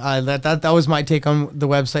 Dean. That was my take on the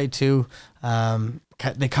website too.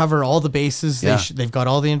 They cover all the bases. Yeah. They've got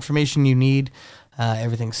all the information you need.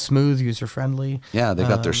 Everything's smooth, user friendly. Yeah, they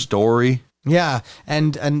got their story. Yeah,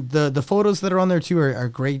 and the photos that are on there too are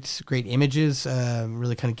great images.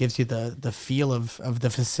 Really kind of gives you the feel of the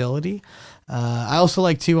facility. I also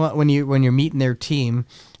like too when you're meeting their team,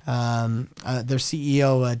 their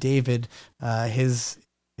CEO David. His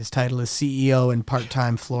title is CEO and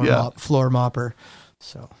part-time floor mopper.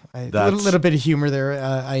 So a little bit of humor there.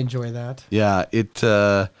 I enjoy that. Yeah,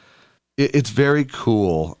 it's very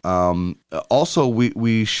cool. Also,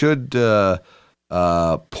 we should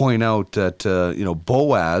point out that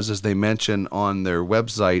Boaz, as they mention on their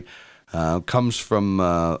website, comes from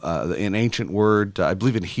an ancient word, I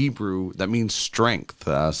believe in Hebrew, that means strength.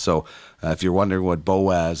 So if you're wondering what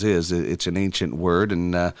Boaz is, it's an ancient word,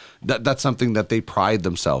 and that's something that they pride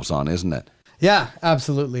themselves on, isn't it? Yeah,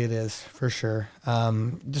 absolutely, it is for sure.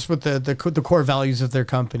 Just with the core values of their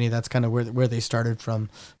company, that's kind of where they started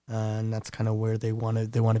from, and that's kind of where they want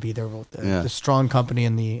to be. They're the strong company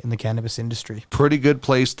in the cannabis industry. Pretty good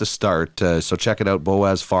place to start. So check it out,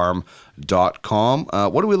 boazfarm.com.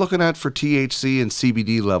 What are we looking at for THC and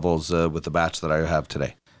CBD levels with the batch that I have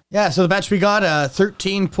today? Yeah, so the batch we got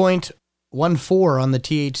 13.14 on the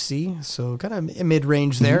THC, so kind of a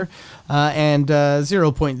mid-range there, and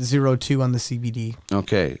 0.02 on the CBD.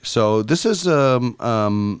 Okay, so this is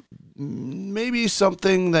maybe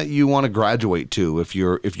something that you want to graduate to if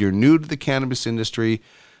you're new to the cannabis industry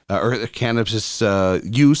or the cannabis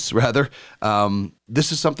use rather.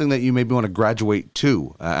 This is something that you maybe want to graduate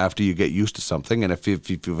to after you get used to something, and if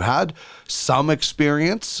you've had some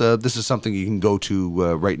experience, this is something you can go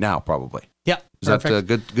to right now probably. Yeah. Is that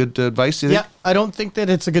good advice? You think? Yeah, I don't think that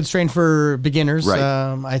it's a good strain for beginners. Right.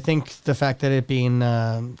 I think the fact that it being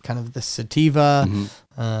kind of the sativa,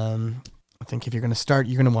 I think if you're going to start,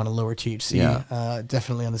 you're going to want a lower THC,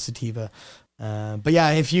 definitely on the sativa. But yeah,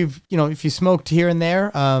 if you smoked here and there,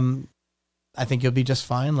 I think you'll be just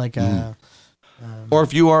fine. Or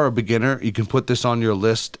if you are a beginner, you can put this on your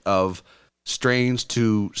list of strains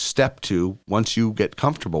to step to once you get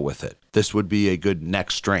comfortable with it. This would be a good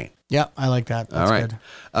next strain. Yeah, I like that. That's all right. Good.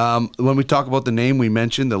 When we talk about the name, we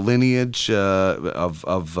mentioned the lineage of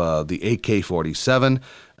the AK-47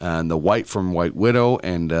 and the white from White Widow,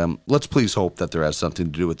 and let's please hope that there has something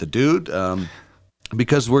to do with the dude,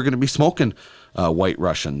 because we're going to be smoking White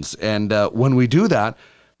Russians. And when we do that,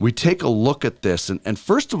 we take a look at this. And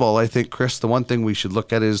first of all, I think, Chris, the one thing we should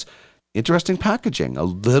look at is interesting packaging, a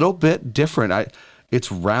little bit different.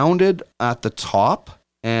 It's rounded at the top,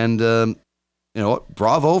 and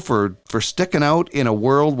bravo for sticking out in a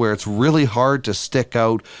world where it's really hard to stick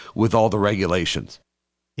out with all the regulations.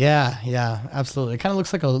 Yeah, absolutely. It kind of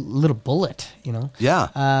looks like a little bullet, you know? Yeah.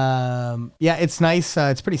 Yeah, it's nice.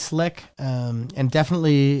 It's pretty slick. And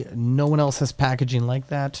definitely no one else has packaging like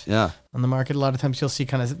that on the market. A lot of times you'll see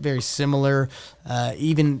kind of very similar,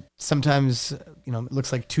 even sometimes, you know, it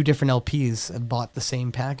looks like two different LPs have bought the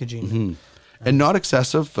same packaging. Mm-hmm. And not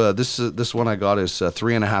excessive. This one I got is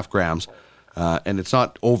 3.5 grams. And it's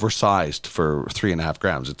not oversized for 3.5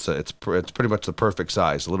 grams. It's pretty much the perfect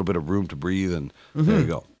size. A little bit of room to breathe, and there you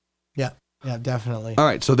go. Yeah, definitely. All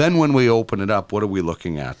right. So then, when we open it up, what are we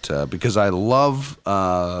looking at? Because I love.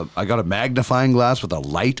 I got a magnifying glass with a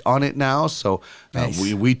light on it now. So Nice.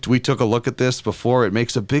 we took a look at this before. It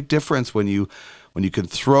makes a big difference when you can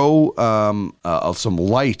throw some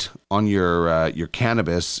light on your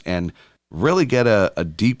cannabis and really get a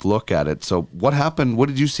deep look at it. So what happened? What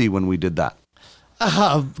did you see when we did that?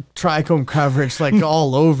 Trichome coverage like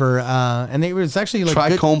all over, and it was actually like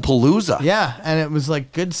Trichome palooza. Yeah, and it was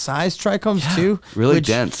like good sized trichomes too. Really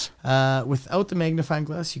dense. Without the magnifying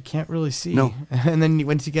glass, you can't really see. No. And then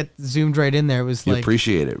once you get zoomed right in there, it was You like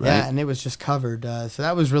appreciate it, right? Yeah, and it was just covered. So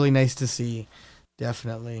that was really nice to see.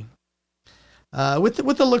 Definitely. With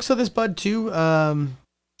the looks of this bud too, it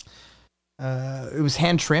was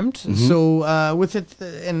hand trimmed. Mm-hmm. So with it,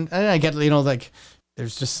 and I get, you know, like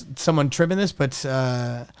there's just someone trimming this, but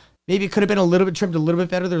maybe it could have been a little bit trimmed a little bit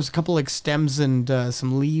better. There was a couple like stems and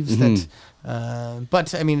some leaves that,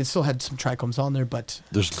 but I mean, it still had some trichomes on there. But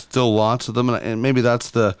there's still lots of them, and maybe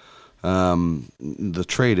that's the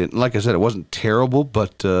trade. And like I said, it wasn't terrible,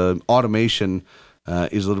 but automation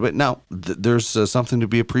is a little bit. Now there's something to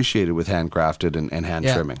be appreciated with handcrafted and hand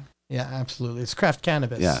trimming. Yeah, absolutely. It's craft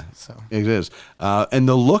cannabis. Yeah, so it is. And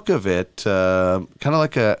the look of it, kind of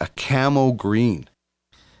like a camo green.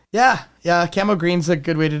 Yeah, camo green's a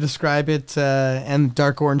good way to describe it. And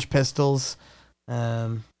dark orange pistils.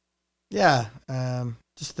 Just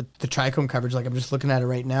the trichome coverage. Like I'm just looking at it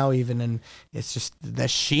right now, even, and it's just the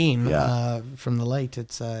sheen from the light.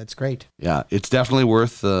 It's great. Yeah, it's definitely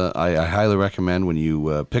worth. I highly recommend when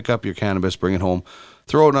you pick up your cannabis, bring it home,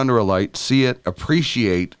 throw it under a light, see it,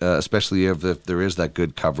 appreciate, especially if there is that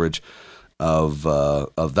good coverage of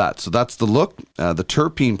that. So that's the look, the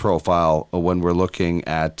terpene profile when we're looking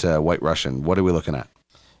at White Russian. What are we looking at?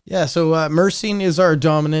 Yeah, so myrcene is our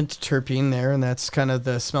dominant terpene there, and that's kind of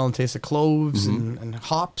the smell and taste of cloves and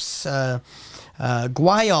hops.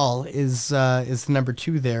 Guaiol is the number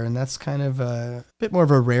 2 there, and that's kind of a bit more of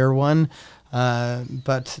a rare one.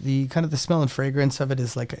 But the kind of the smell and fragrance of it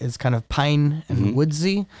is kind of pine and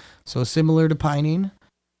woodsy, so similar to pinene.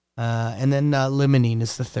 And then limonene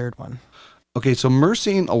is the third one. Okay, so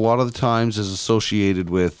myrcene a lot of the times is associated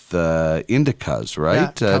with indicas,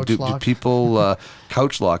 right? Yeah, do people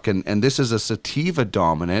couch lock, and this is a sativa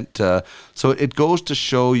dominant, so it goes to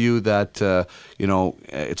show you that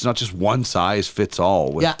it's not just one size fits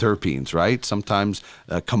all with terpenes, right? Sometimes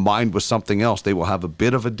combined with something else, they will have a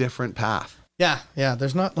bit of a different path. Yeah.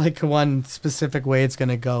 There's not like one specific way it's going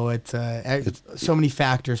to go. It's so many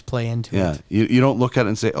factors play into it. Yeah, you don't look at it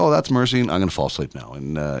and say, "Oh, that's myrcene. I'm going to fall asleep now."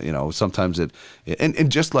 And sometimes and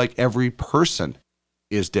just like every person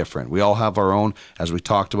is different. We all have our own, as we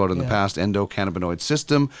talked about in the past, endocannabinoid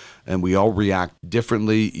system, and we all react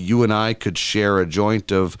differently. You and I could share a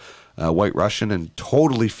joint of White Russian and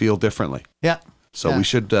totally feel differently. Yeah. So we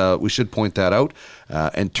should point that out.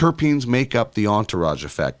 And terpenes make up the entourage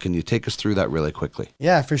effect. Can you take us through that really quickly?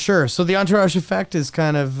 Yeah, for sure. So the entourage effect is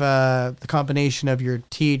kind of the combination of your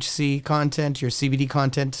THC content, your CBD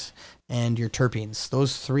content, and your terpenes.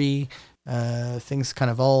 Those three things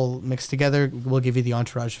kind of all mixed together will give you the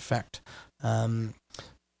entourage effect. And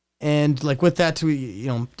like with that,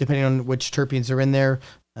 depending on which terpenes are in there,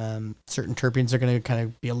 certain terpenes are going to kind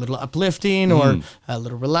of be a little uplifting or a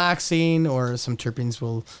little relaxing, or some terpenes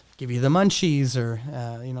will give you the munchies, or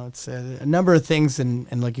it's a number of things,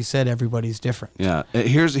 and like you said, everybody's different. Yeah.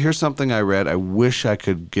 Here's something I read. I wish I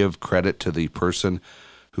could give credit to the person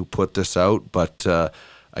who put this out, but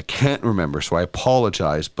I can't remember, so I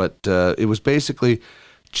apologize. But it was basically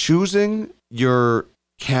choosing your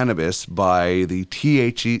cannabis by the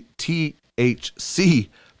THC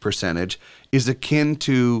percentage is akin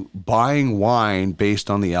to buying wine based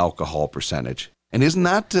on the alcohol percentage. And isn't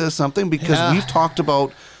that something? Because we've talked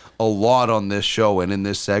about a lot on this show and in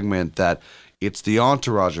this segment that it's the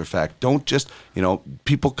entourage effect. Don't just,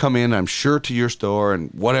 people come in, I'm sure, to your store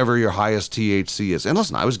and whatever your highest THC is. And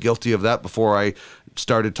listen, I was guilty of that before I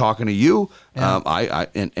started talking to you. Yeah.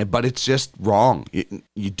 But it's just wrong.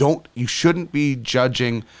 You shouldn't be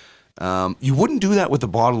judging. You wouldn't do that with a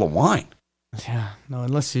bottle of wine. Yeah, no,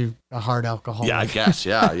 unless you're a hard alcoholic. Yeah, I guess.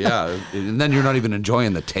 Yeah. And then you're not even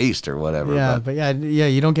enjoying the taste or whatever. Yeah, but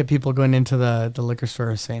you don't get people going into the liquor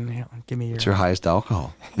store saying, hey, give me It's your highest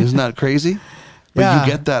alcohol. Isn't that crazy? But Yeah.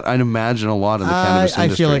 you get that, I'd imagine, a lot in the cannabis I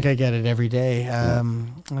industry. feel like I get it every day.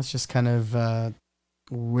 That's just kind of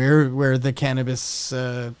where the cannabis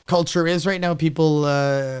culture is right now. People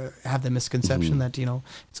have the misconception that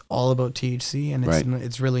it's all about THC, and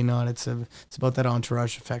it's really not. It's about that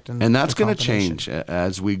entourage effect, and that's the going to change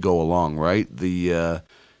as we go along, right? The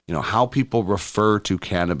how people refer to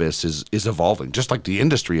cannabis is evolving, just like the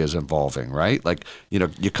industry is evolving, right? Like,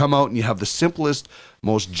 you come out and you have the simplest,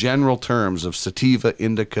 most general terms of sativa,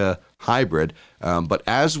 indica, hybrid. But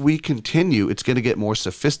as we continue, it's going to get more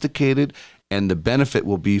sophisticated, and the benefit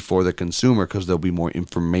will be for the consumer because there'll be more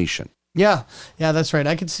information. Yeah, that's right.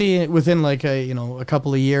 I could see it within like a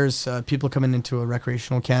couple of years, people coming into a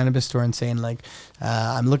recreational cannabis store and saying like,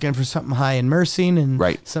 I'm looking for something high in myrcene and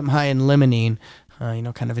something high in limonene.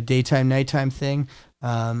 Kind of a daytime, nighttime thing.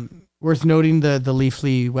 Worth noting the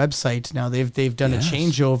Leafly website. Now they've done a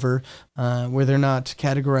changeover where they're not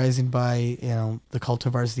categorizing by the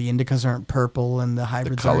cultivars. The indicas aren't purple and the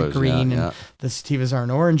hybrids aren't green and the sativas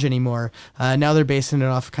aren't orange anymore. Now they're basing it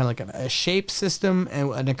off kind of like a shape system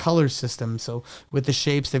and a color system. So with the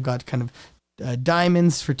shapes, they've got kind of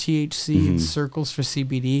diamonds for THC and circles for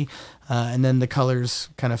CBD, and then the colors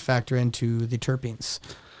kind of factor into the terpenes.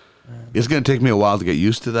 It's going to take me a while to get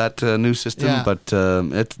used to that new system, but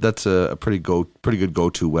that's a pretty good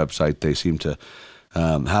go-to website. They seem to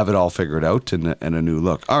have it all figured out and a new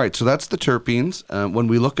look. All right, so that's the terpenes. When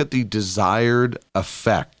we look at the desired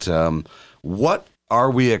effect, what are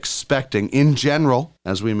we expecting in general,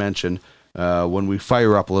 as we mentioned, when we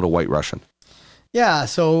fire up a little White Russian? Yeah,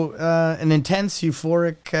 so an intense,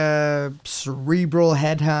 euphoric, cerebral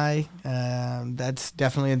head high. That's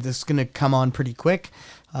definitely going to come on pretty quick.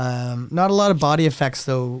 Not a lot of body effects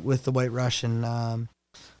though with the White Russian.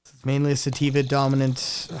 It's mainly a sativa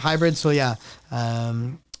dominant hybrid. So yeah,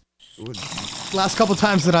 last couple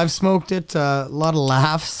times that I've smoked it, a lot of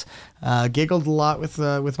laughs, giggled a lot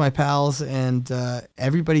with my pals, and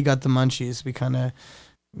everybody got the munchies.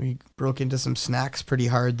 We broke into some snacks pretty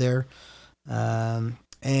hard there.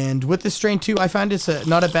 And with this strain too, I find it's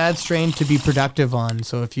not a bad strain to be productive on.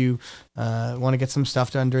 So if you want to get some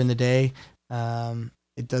stuff done during the day,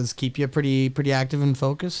 it does keep you pretty active and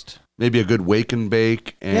focused. Maybe a good wake and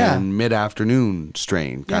bake and mid-afternoon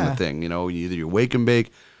strain kind of thing. Either you wake and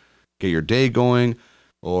bake, get your day going,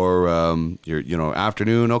 or your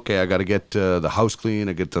afternoon. Okay, I got to get the house clean.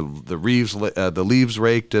 I get the leaves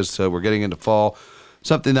raked as we're getting into fall.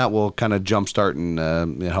 Something that will kind of jumpstart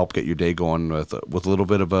and help get your day going with a little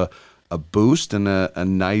bit of a boost and a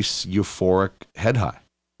nice euphoric head high.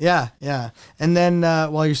 Yeah. And then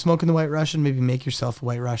while you're smoking the White Russian, maybe make yourself a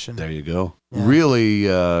White Russian. There you go. Yeah.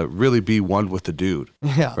 Really be one with the dude.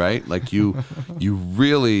 Yeah. Right? Like you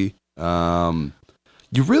really want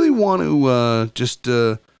to just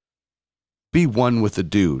be one with the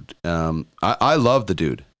dude. I love the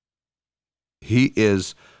dude. He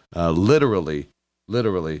is literally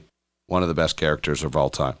one of the best characters of all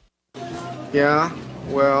time. Yeah,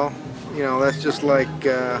 well, that's just like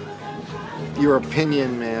your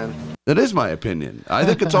opinion, man. That is my opinion. I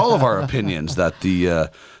think it's all of our opinions that the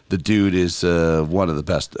dude is one of the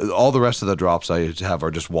best. All the rest of the drops I have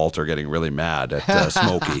are just Walter getting really mad at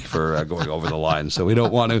Smokey for going over the line. So we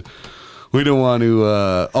don't want to.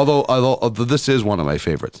 Although this is one of my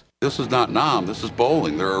favorites. This is not Nam. This is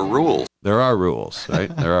bowling. There are rules. There are rules,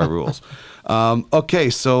 right? There are rules. Okay,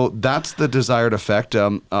 so that's the desired effect.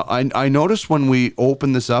 I noticed when we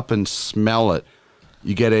open this up and smell it,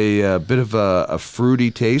 you get a bit of a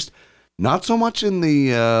fruity taste. Not so much in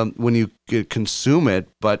the when you consume it,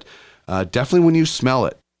 but definitely when you smell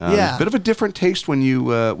it. A bit of a different taste when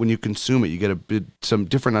you consume it. You get some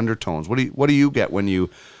different undertones. What do you get when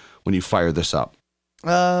you fire this up?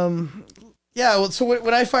 Yeah, well, so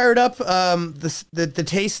when I fire it up, the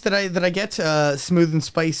taste that I get smooth and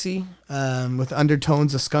spicy, with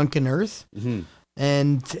undertones of skunk and earth,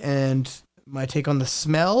 and my take on the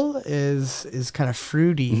smell is kind of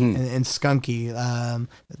fruity and skunky.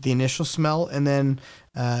 The initial smell, and then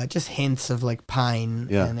just hints of like pine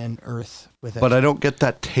and earth with it. But I don't get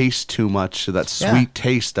that taste too much. That sweet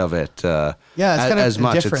taste of it. It's kind of as a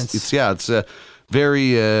much. difference. It's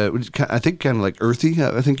very, I think kind of like earthy.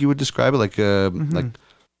 I think you would describe it like I don't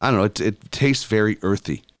know. It tastes very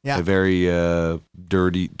earthy. Yeah. Very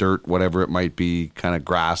dirt, whatever it might be, kind of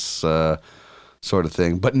grass sort of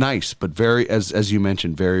thing. But nice, but very, as you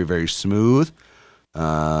mentioned, very, very smooth,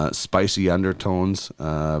 spicy undertones.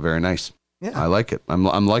 Very nice. Yeah. I like it.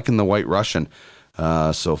 I'm liking the White Russian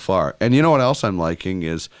so far. And you know what else I'm liking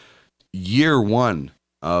is year one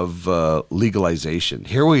of legalization.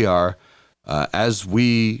 Here we are as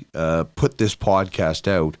we put this podcast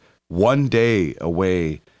out, one day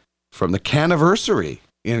away from the Caniversary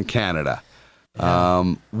in Canada.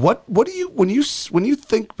 Yeah. What do you when you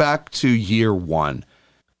think back to year one?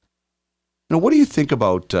 You know, what do you think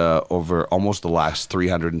about over almost the last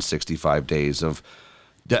 365 days of?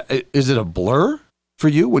 Is it a blur for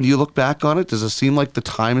you when you look back on it? Does it seem like the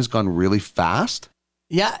time has gone really fast?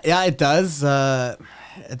 Yeah, it does. At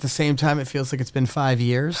the same time, it feels like it's been 5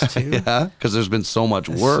 years too. Yeah, because there's been so much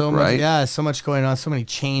work, right? Yeah, so much going on, so many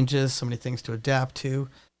changes, so many things to adapt to.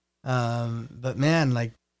 But man,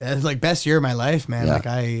 like best year of my life, man.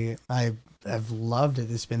 Yeah. Like I've loved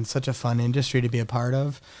it. It's been such a fun industry to be a part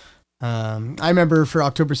of. I remember for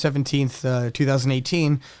October 17th,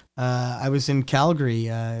 2018, I was in Calgary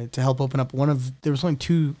to help open up there was only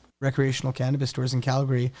 2 recreational cannabis stores in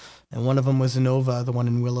Calgary, and one of them was Innova, the one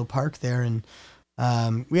in Willow Park there. And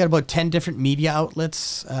we had about 10 different media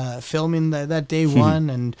outlets filming that day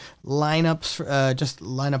one, and lineups, just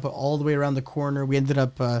line up all the way around the corner. We ended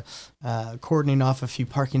up cordoning off a few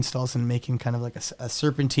parking stalls and making kind of like a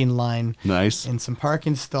serpentine line. Nice. In some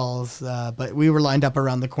parking stalls. But we were lined up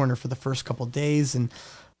around the corner for the first couple of days. And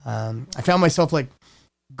I found myself like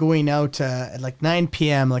going out at like 9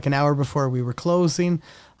 p.m., like an hour before we were closing.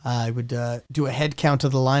 I would do a head count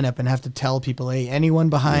of the lineup and have to tell people, hey, anyone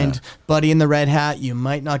behind Buddy in the red hat, you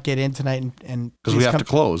might not get in tonight. And because we have to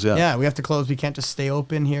close, Yeah, we have to close. We can't just stay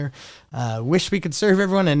open here. Wish we could serve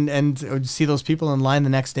everyone and see those people in line the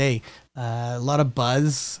next day. A lot of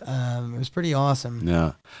buzz. It was pretty awesome.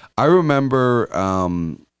 Yeah. I remember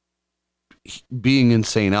being in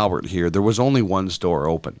St. Albert here. There was only one store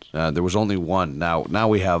open. There was only one. Now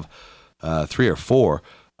we have 3 or 4.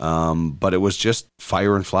 But it was just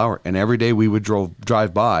fire and flower. And every day we would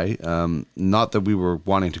drive by, not that we were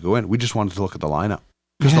wanting to go in, we just wanted to look at the lineup.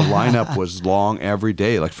 Because the lineup was long every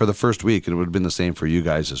day, like for the first week, and it would have been the same for you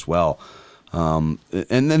guys as well. And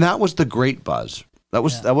then that was the great buzz. That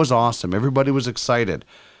was awesome. Everybody was excited.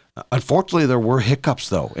 Unfortunately, there were hiccups,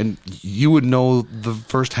 though. And you would know the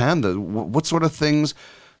firsthand, what sort of things...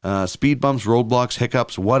 speed bumps, roadblocks,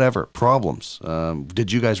 hiccups, whatever, problems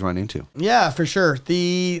did you guys run into? Yeah, for sure.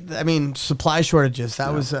 Supply shortages,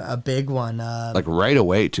 that was a big one. Like right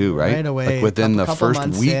away too, right? Right away. Like within the first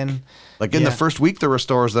week. In the first week there were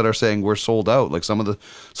stores that are saying we're sold out, like some of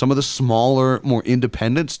the smaller, more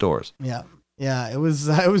independent stores. Yeah. Yeah, it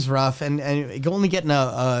was rough. And only getting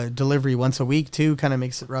a delivery once a week too kind of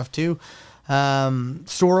makes it rough too.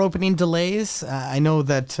 Store opening delays. I know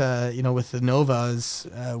that, with the Novas,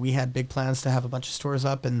 we had big plans to have a bunch of stores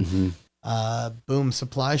up and, boom,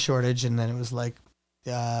 supply shortage. And then it was like,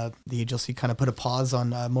 the agency kind of put a pause on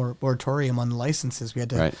moratorium on the licenses. We had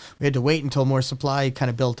to wait until more supply kind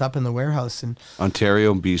of built up in the warehouse. And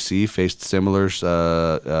Ontario and BC faced similar,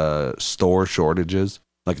 store shortages.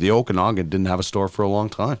 Like the Okanagan didn't have a store for a long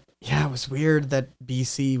time. Yeah, it was weird that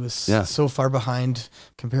BC was so far behind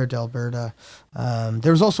compared to Alberta.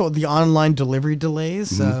 There was also the online delivery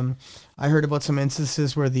delays. Mm-hmm. I heard about some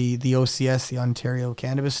instances where the OCS, the Ontario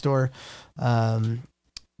Cannabis Store,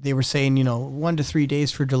 they were saying, 1 to 3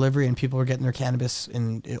 days for delivery, and people were getting their cannabis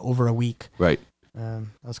in over a week. Right. That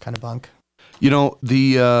was kind of bunk.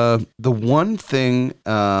 The one thing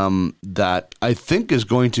that I think is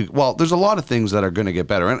going to, there's a lot of things that are going to get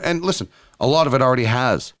better. And listen, a lot of it already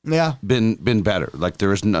has been better. Like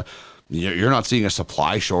there is no, you're not seeing a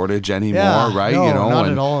supply shortage anymore, right? No, not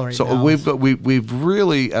at all right now. We've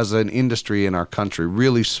really, as an industry in our country,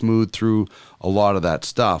 really smoothed through a lot of that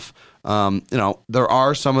stuff. There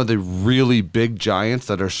are some of the really big giants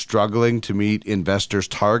that are struggling to meet investors'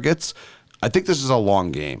 targets. I think this is a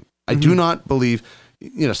long game. I do not believe,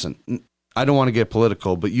 listen, I don't want to get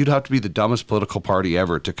political, but you'd have to be the dumbest political party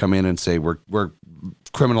ever to come in and say we're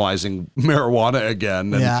criminalizing marijuana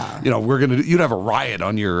again. And, you'd have a riot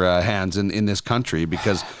on your hands in this country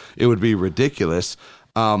because it would be ridiculous.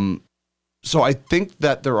 So I think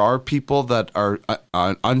that there are people that are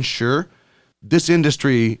unsure. This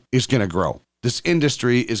industry is going to grow. This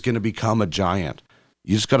industry is going to become a giant.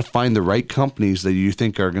 You just got to find the right companies that you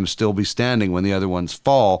think are going to still be standing when the other ones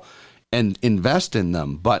fall and invest in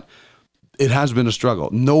them. But it has been a struggle.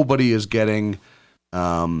 Nobody is getting,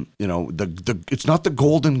 it's not the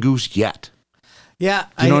golden goose yet. Yeah.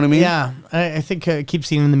 Do you know what I mean? Yeah. I think I keep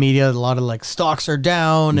seeing in the media, a lot of like stocks are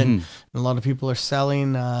down and a lot of people are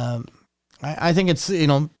selling. I think it's,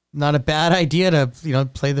 not a bad idea to,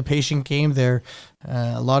 play the patient game there.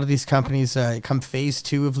 A lot of these companies come phase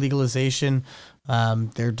 2 of legalization.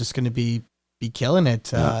 They're just going to be be killing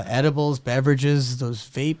it. Edibles, beverages, those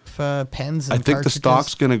vape pens. And I think cartridges. the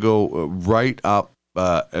stock's going to go right up.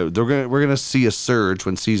 We're going to see a surge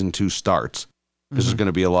when season 2 starts because there's going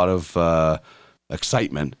to be a lot of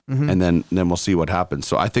excitement, and then we'll see what happens.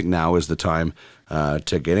 So I think now is the time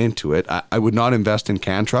to get into it. I would not invest in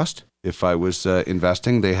CanTrust if I was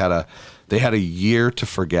investing. They had a year to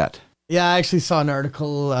forget. Yeah, I actually saw an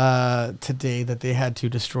article today that they had to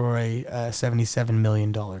destroy $77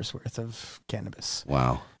 million worth of cannabis.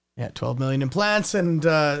 Wow. Yeah, 12 million in plants and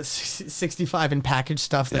 65 in packaged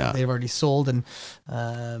stuff that they've already sold and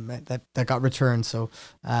that got returned. So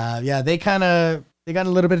they got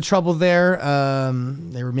a little bit of trouble there.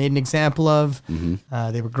 They were made an example of.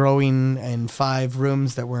 They were growing in 5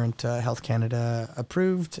 rooms that weren't Health Canada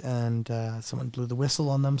approved, and someone blew the whistle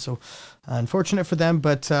on them. So unfortunate for them,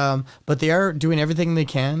 but they are doing everything they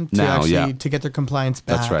can to to get their compliance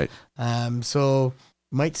back. That's right. So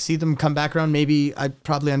might see them come back around. Maybe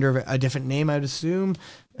probably under a different name, I'd assume.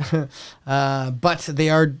 But they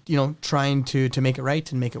are, trying to make it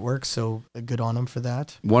right and make it work. So good on them for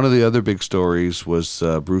that. One of the other big stories was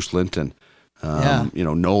Bruce Linton,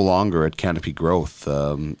 no longer at Canopy Growth.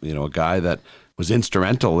 A guy that was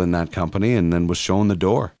instrumental in that company and then was shown the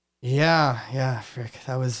door. Yeah. Frick.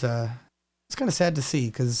 That was, it's kind of sad to see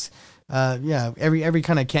because, every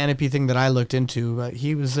kind of Canopy thing that I looked into,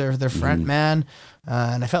 he was their front man.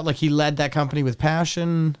 And I felt like he led that company with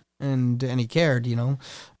passion. And he cared,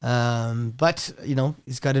 but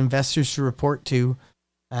he's got investors to report to,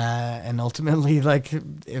 and ultimately, like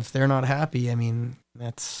if they're not happy, I mean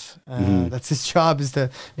that's his job is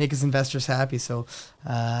to make his investors happy. So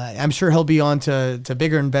I'm sure he'll be on to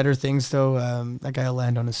bigger and better things. Though that guy will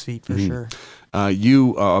land on his feet for sure.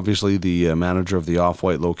 You are obviously the manager of the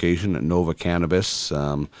Off-White location at Nova Cannabis.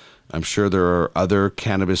 I'm sure there are other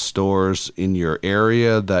cannabis stores in your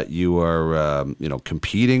area that you are,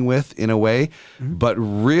 competing with in a way. But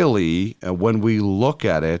really, when we look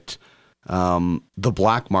at it, the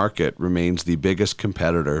black market remains the biggest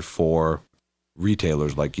competitor for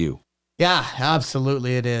retailers like you. Yeah,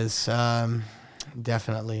 absolutely, it is.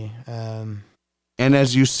 Definitely. And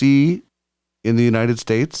as you see in the United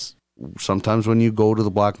States, sometimes when you go to the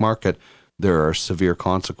black market, there are severe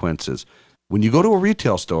consequences. When you go to a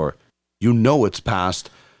retail store, it's past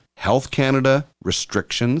Health Canada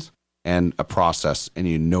restrictions and a process, and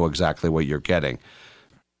you know exactly what you're getting.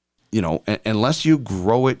 Unless you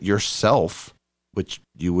grow it yourself, which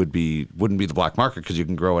you wouldn't be the black market because you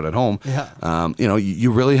can grow it at home. Yeah.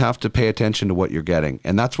 You really have to pay attention to what you're getting,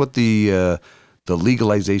 and that's what the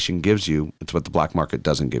legalization gives you. It's what the black market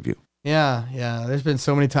doesn't give you. Yeah. There's been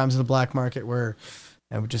so many times in the black market where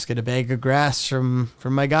I would just get a bag of grass from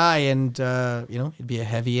my guy, and it'd be a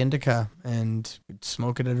heavy indica, and we'd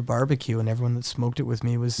smoke it at a barbecue, and everyone that smoked it with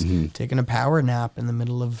me was taking a power nap in the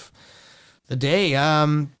middle of the day.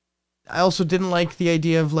 I also didn't like the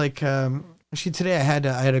idea of actually today I had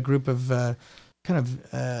a group of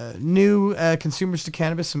new consumers to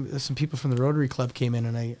cannabis. Some people from the Rotary Club came in,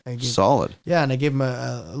 and I gave, solid. Yeah, and I gave them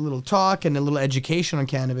a little talk and a little education on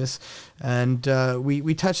cannabis, and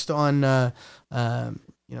we touched on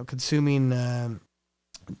consuming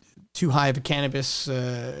too high of a cannabis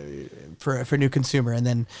for a new consumer, and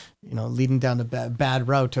then leading down the bad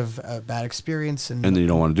route of a bad experience, and then you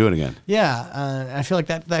don't want to do it again. Yeah, I feel like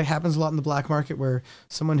that happens a lot in the black market, where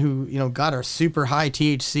someone who got a super high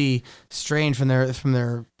THC strain from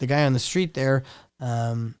the guy on the street there,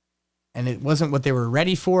 and it wasn't what they were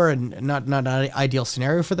ready for, and not an ideal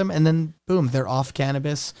scenario for them, and then boom, they're off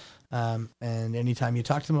cannabis. And anytime you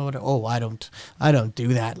talk to them about it, I don't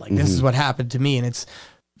do that. Like this is what happened to me, and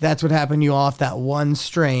that's what happened to you off that one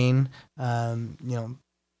strain.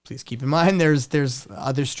 Please keep in mind there's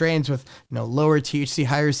other strains with lower THC,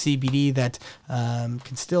 higher CBD that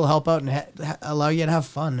can still help out and allow you to have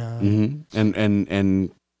fun.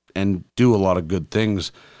 And do a lot of good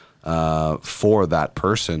things for that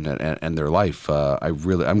person and their life.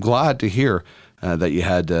 I'm glad to hear that you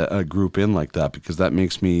had a group in like that, because that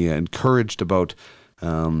makes me encouraged about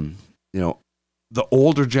the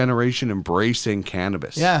older generation embracing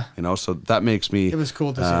cannabis. Yeah. So that makes me, it was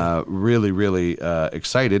cool to see. Really, really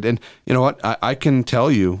excited. And you know what? I can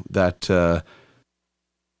tell you that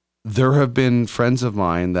there have been friends of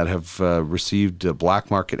mine that have received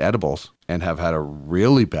black market edibles and have had a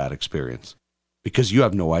really bad experience, because you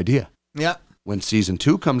have no idea. Yeah. When season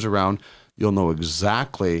 2 comes around, you'll know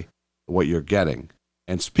exactly what you're getting.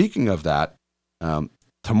 And speaking of that,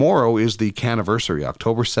 tomorrow is the canniversary,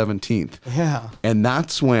 October 17th. Yeah. And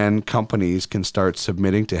that's when companies can start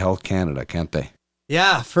submitting to Health Canada, can't they?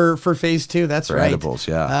 Yeah, for phase 2, that's for right. edibles,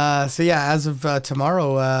 yeah. So yeah, as of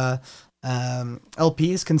tomorrow,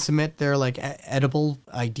 LPs can submit their like edible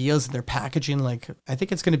ideas, their packaging. Like I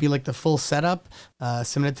think it's going to be like the full setup,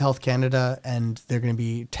 submit it to Health Canada, and they're going to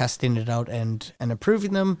be testing it out and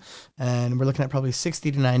approving them. And we're looking at probably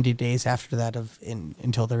 60 to 90 days after that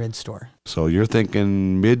until they're in store. So you're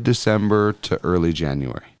thinking mid-December to early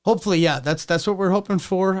January. Hopefully, yeah, that's what we're hoping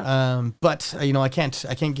for. But I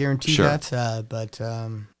can't guarantee that. But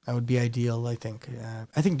that would be ideal. I think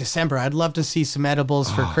December. I'd love to see some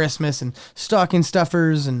edibles for Christmas and stocking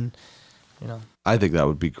stuffers, and I think that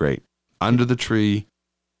would be great. Under the tree,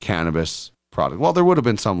 cannabis product. Well, there would have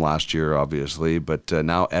been some last year, obviously, but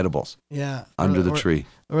now edibles. Yeah, under the tree,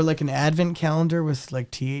 or like an advent calendar with like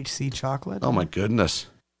THC chocolate. Oh my goodness.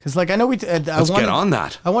 Because like I know let's get on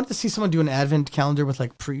that. I wanted to see someone do an advent calendar with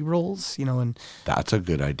like pre-rolls, and that's a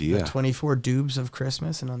good idea. 24 doobs of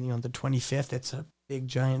Christmas, and on the 25th it's a big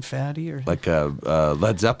giant fatty, or like a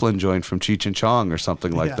Led Zeppelin joint from Cheech and Chong or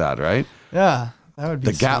something like that, right? Yeah, that would be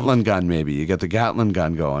the Gatling gun. Maybe you get the Gatling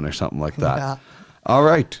gun going or something like that. Yeah. All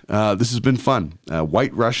right, this has been fun.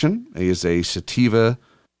 White Russian is a sativa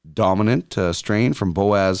dominant strain from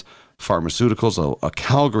Boaz Pharmaceuticals, a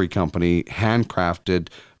Calgary company, handcrafted,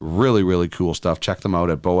 really, really cool stuff. Check them out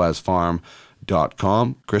at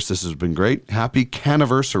boazfarm.com. Chris, this has been great. Happy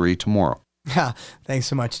Canniversary tomorrow. Yeah, thanks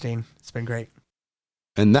so much, Dean. It's been great.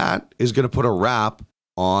 And that is going to put a wrap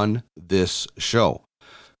on this show.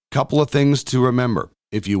 Couple of things to remember.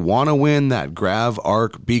 If you want to win that Grav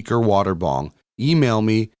Arc Beaker Water Bong, email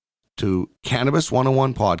me to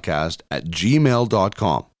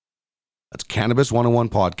cannabis101podcast@gmail.com. That's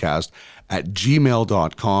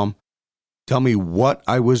cannabis101podcast@gmail.com. Tell me what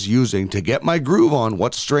I was using to get my groove on,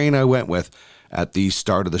 what strain I went with at the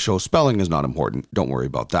start of the show. Spelling is not important. Don't worry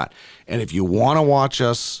about that. And if you want to watch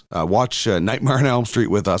us, watch Nightmare on Elm Street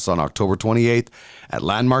with us on October 28th at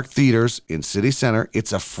Landmark Theaters in City Center.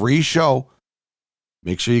 It's a free show.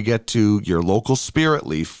 Make sure you get to your local Spirit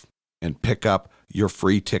Leaf and pick up your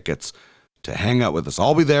free tickets to hang out with us.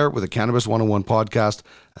 I'll be there with the Cannabis 101 podcast.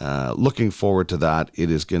 Looking forward to that. It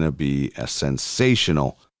is going to be a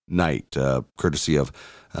sensational night, courtesy of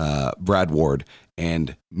Brad Ward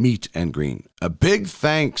and Meet and Green. A big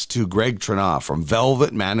thanks to Greg Tranah from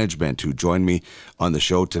Velvet Management, who joined me on the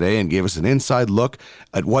show today and gave us an inside look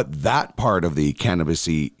at what that part of the cannabis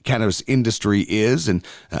industry is. And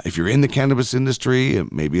if you're in the cannabis industry,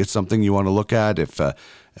 maybe it's something you want to look at if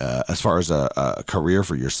as far as a career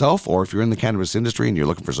for yourself, or if you're in the cannabis industry and you're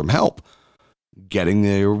looking for some help getting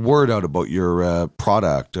the word out about your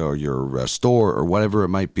product or your store or whatever it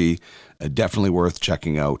might be, definitely worth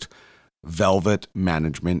checking out Velvet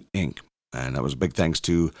Management Inc. And that was a big thanks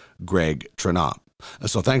to Greg Tranah.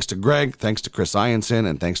 So thanks to Greg, thanks to Chris Ianson,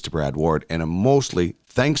 and thanks to Brad Ward, and mostly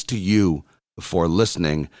thanks to you for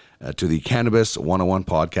listening to the Cannabis 101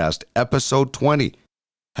 podcast, episode 20.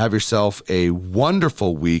 Have yourself a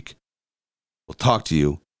wonderful week. We'll talk to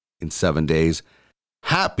you in 7 days.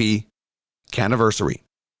 Happy Canniversary.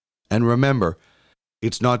 And remember,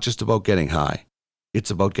 it's not just about getting high.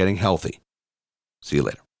 It's about getting healthy. See you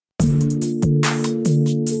later.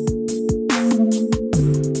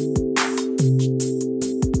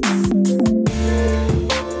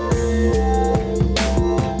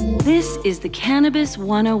 This is the Cannabis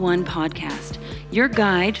 101 podcast, your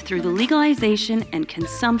guide through the legalization and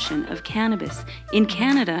consumption of cannabis in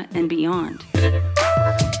Canada and beyond.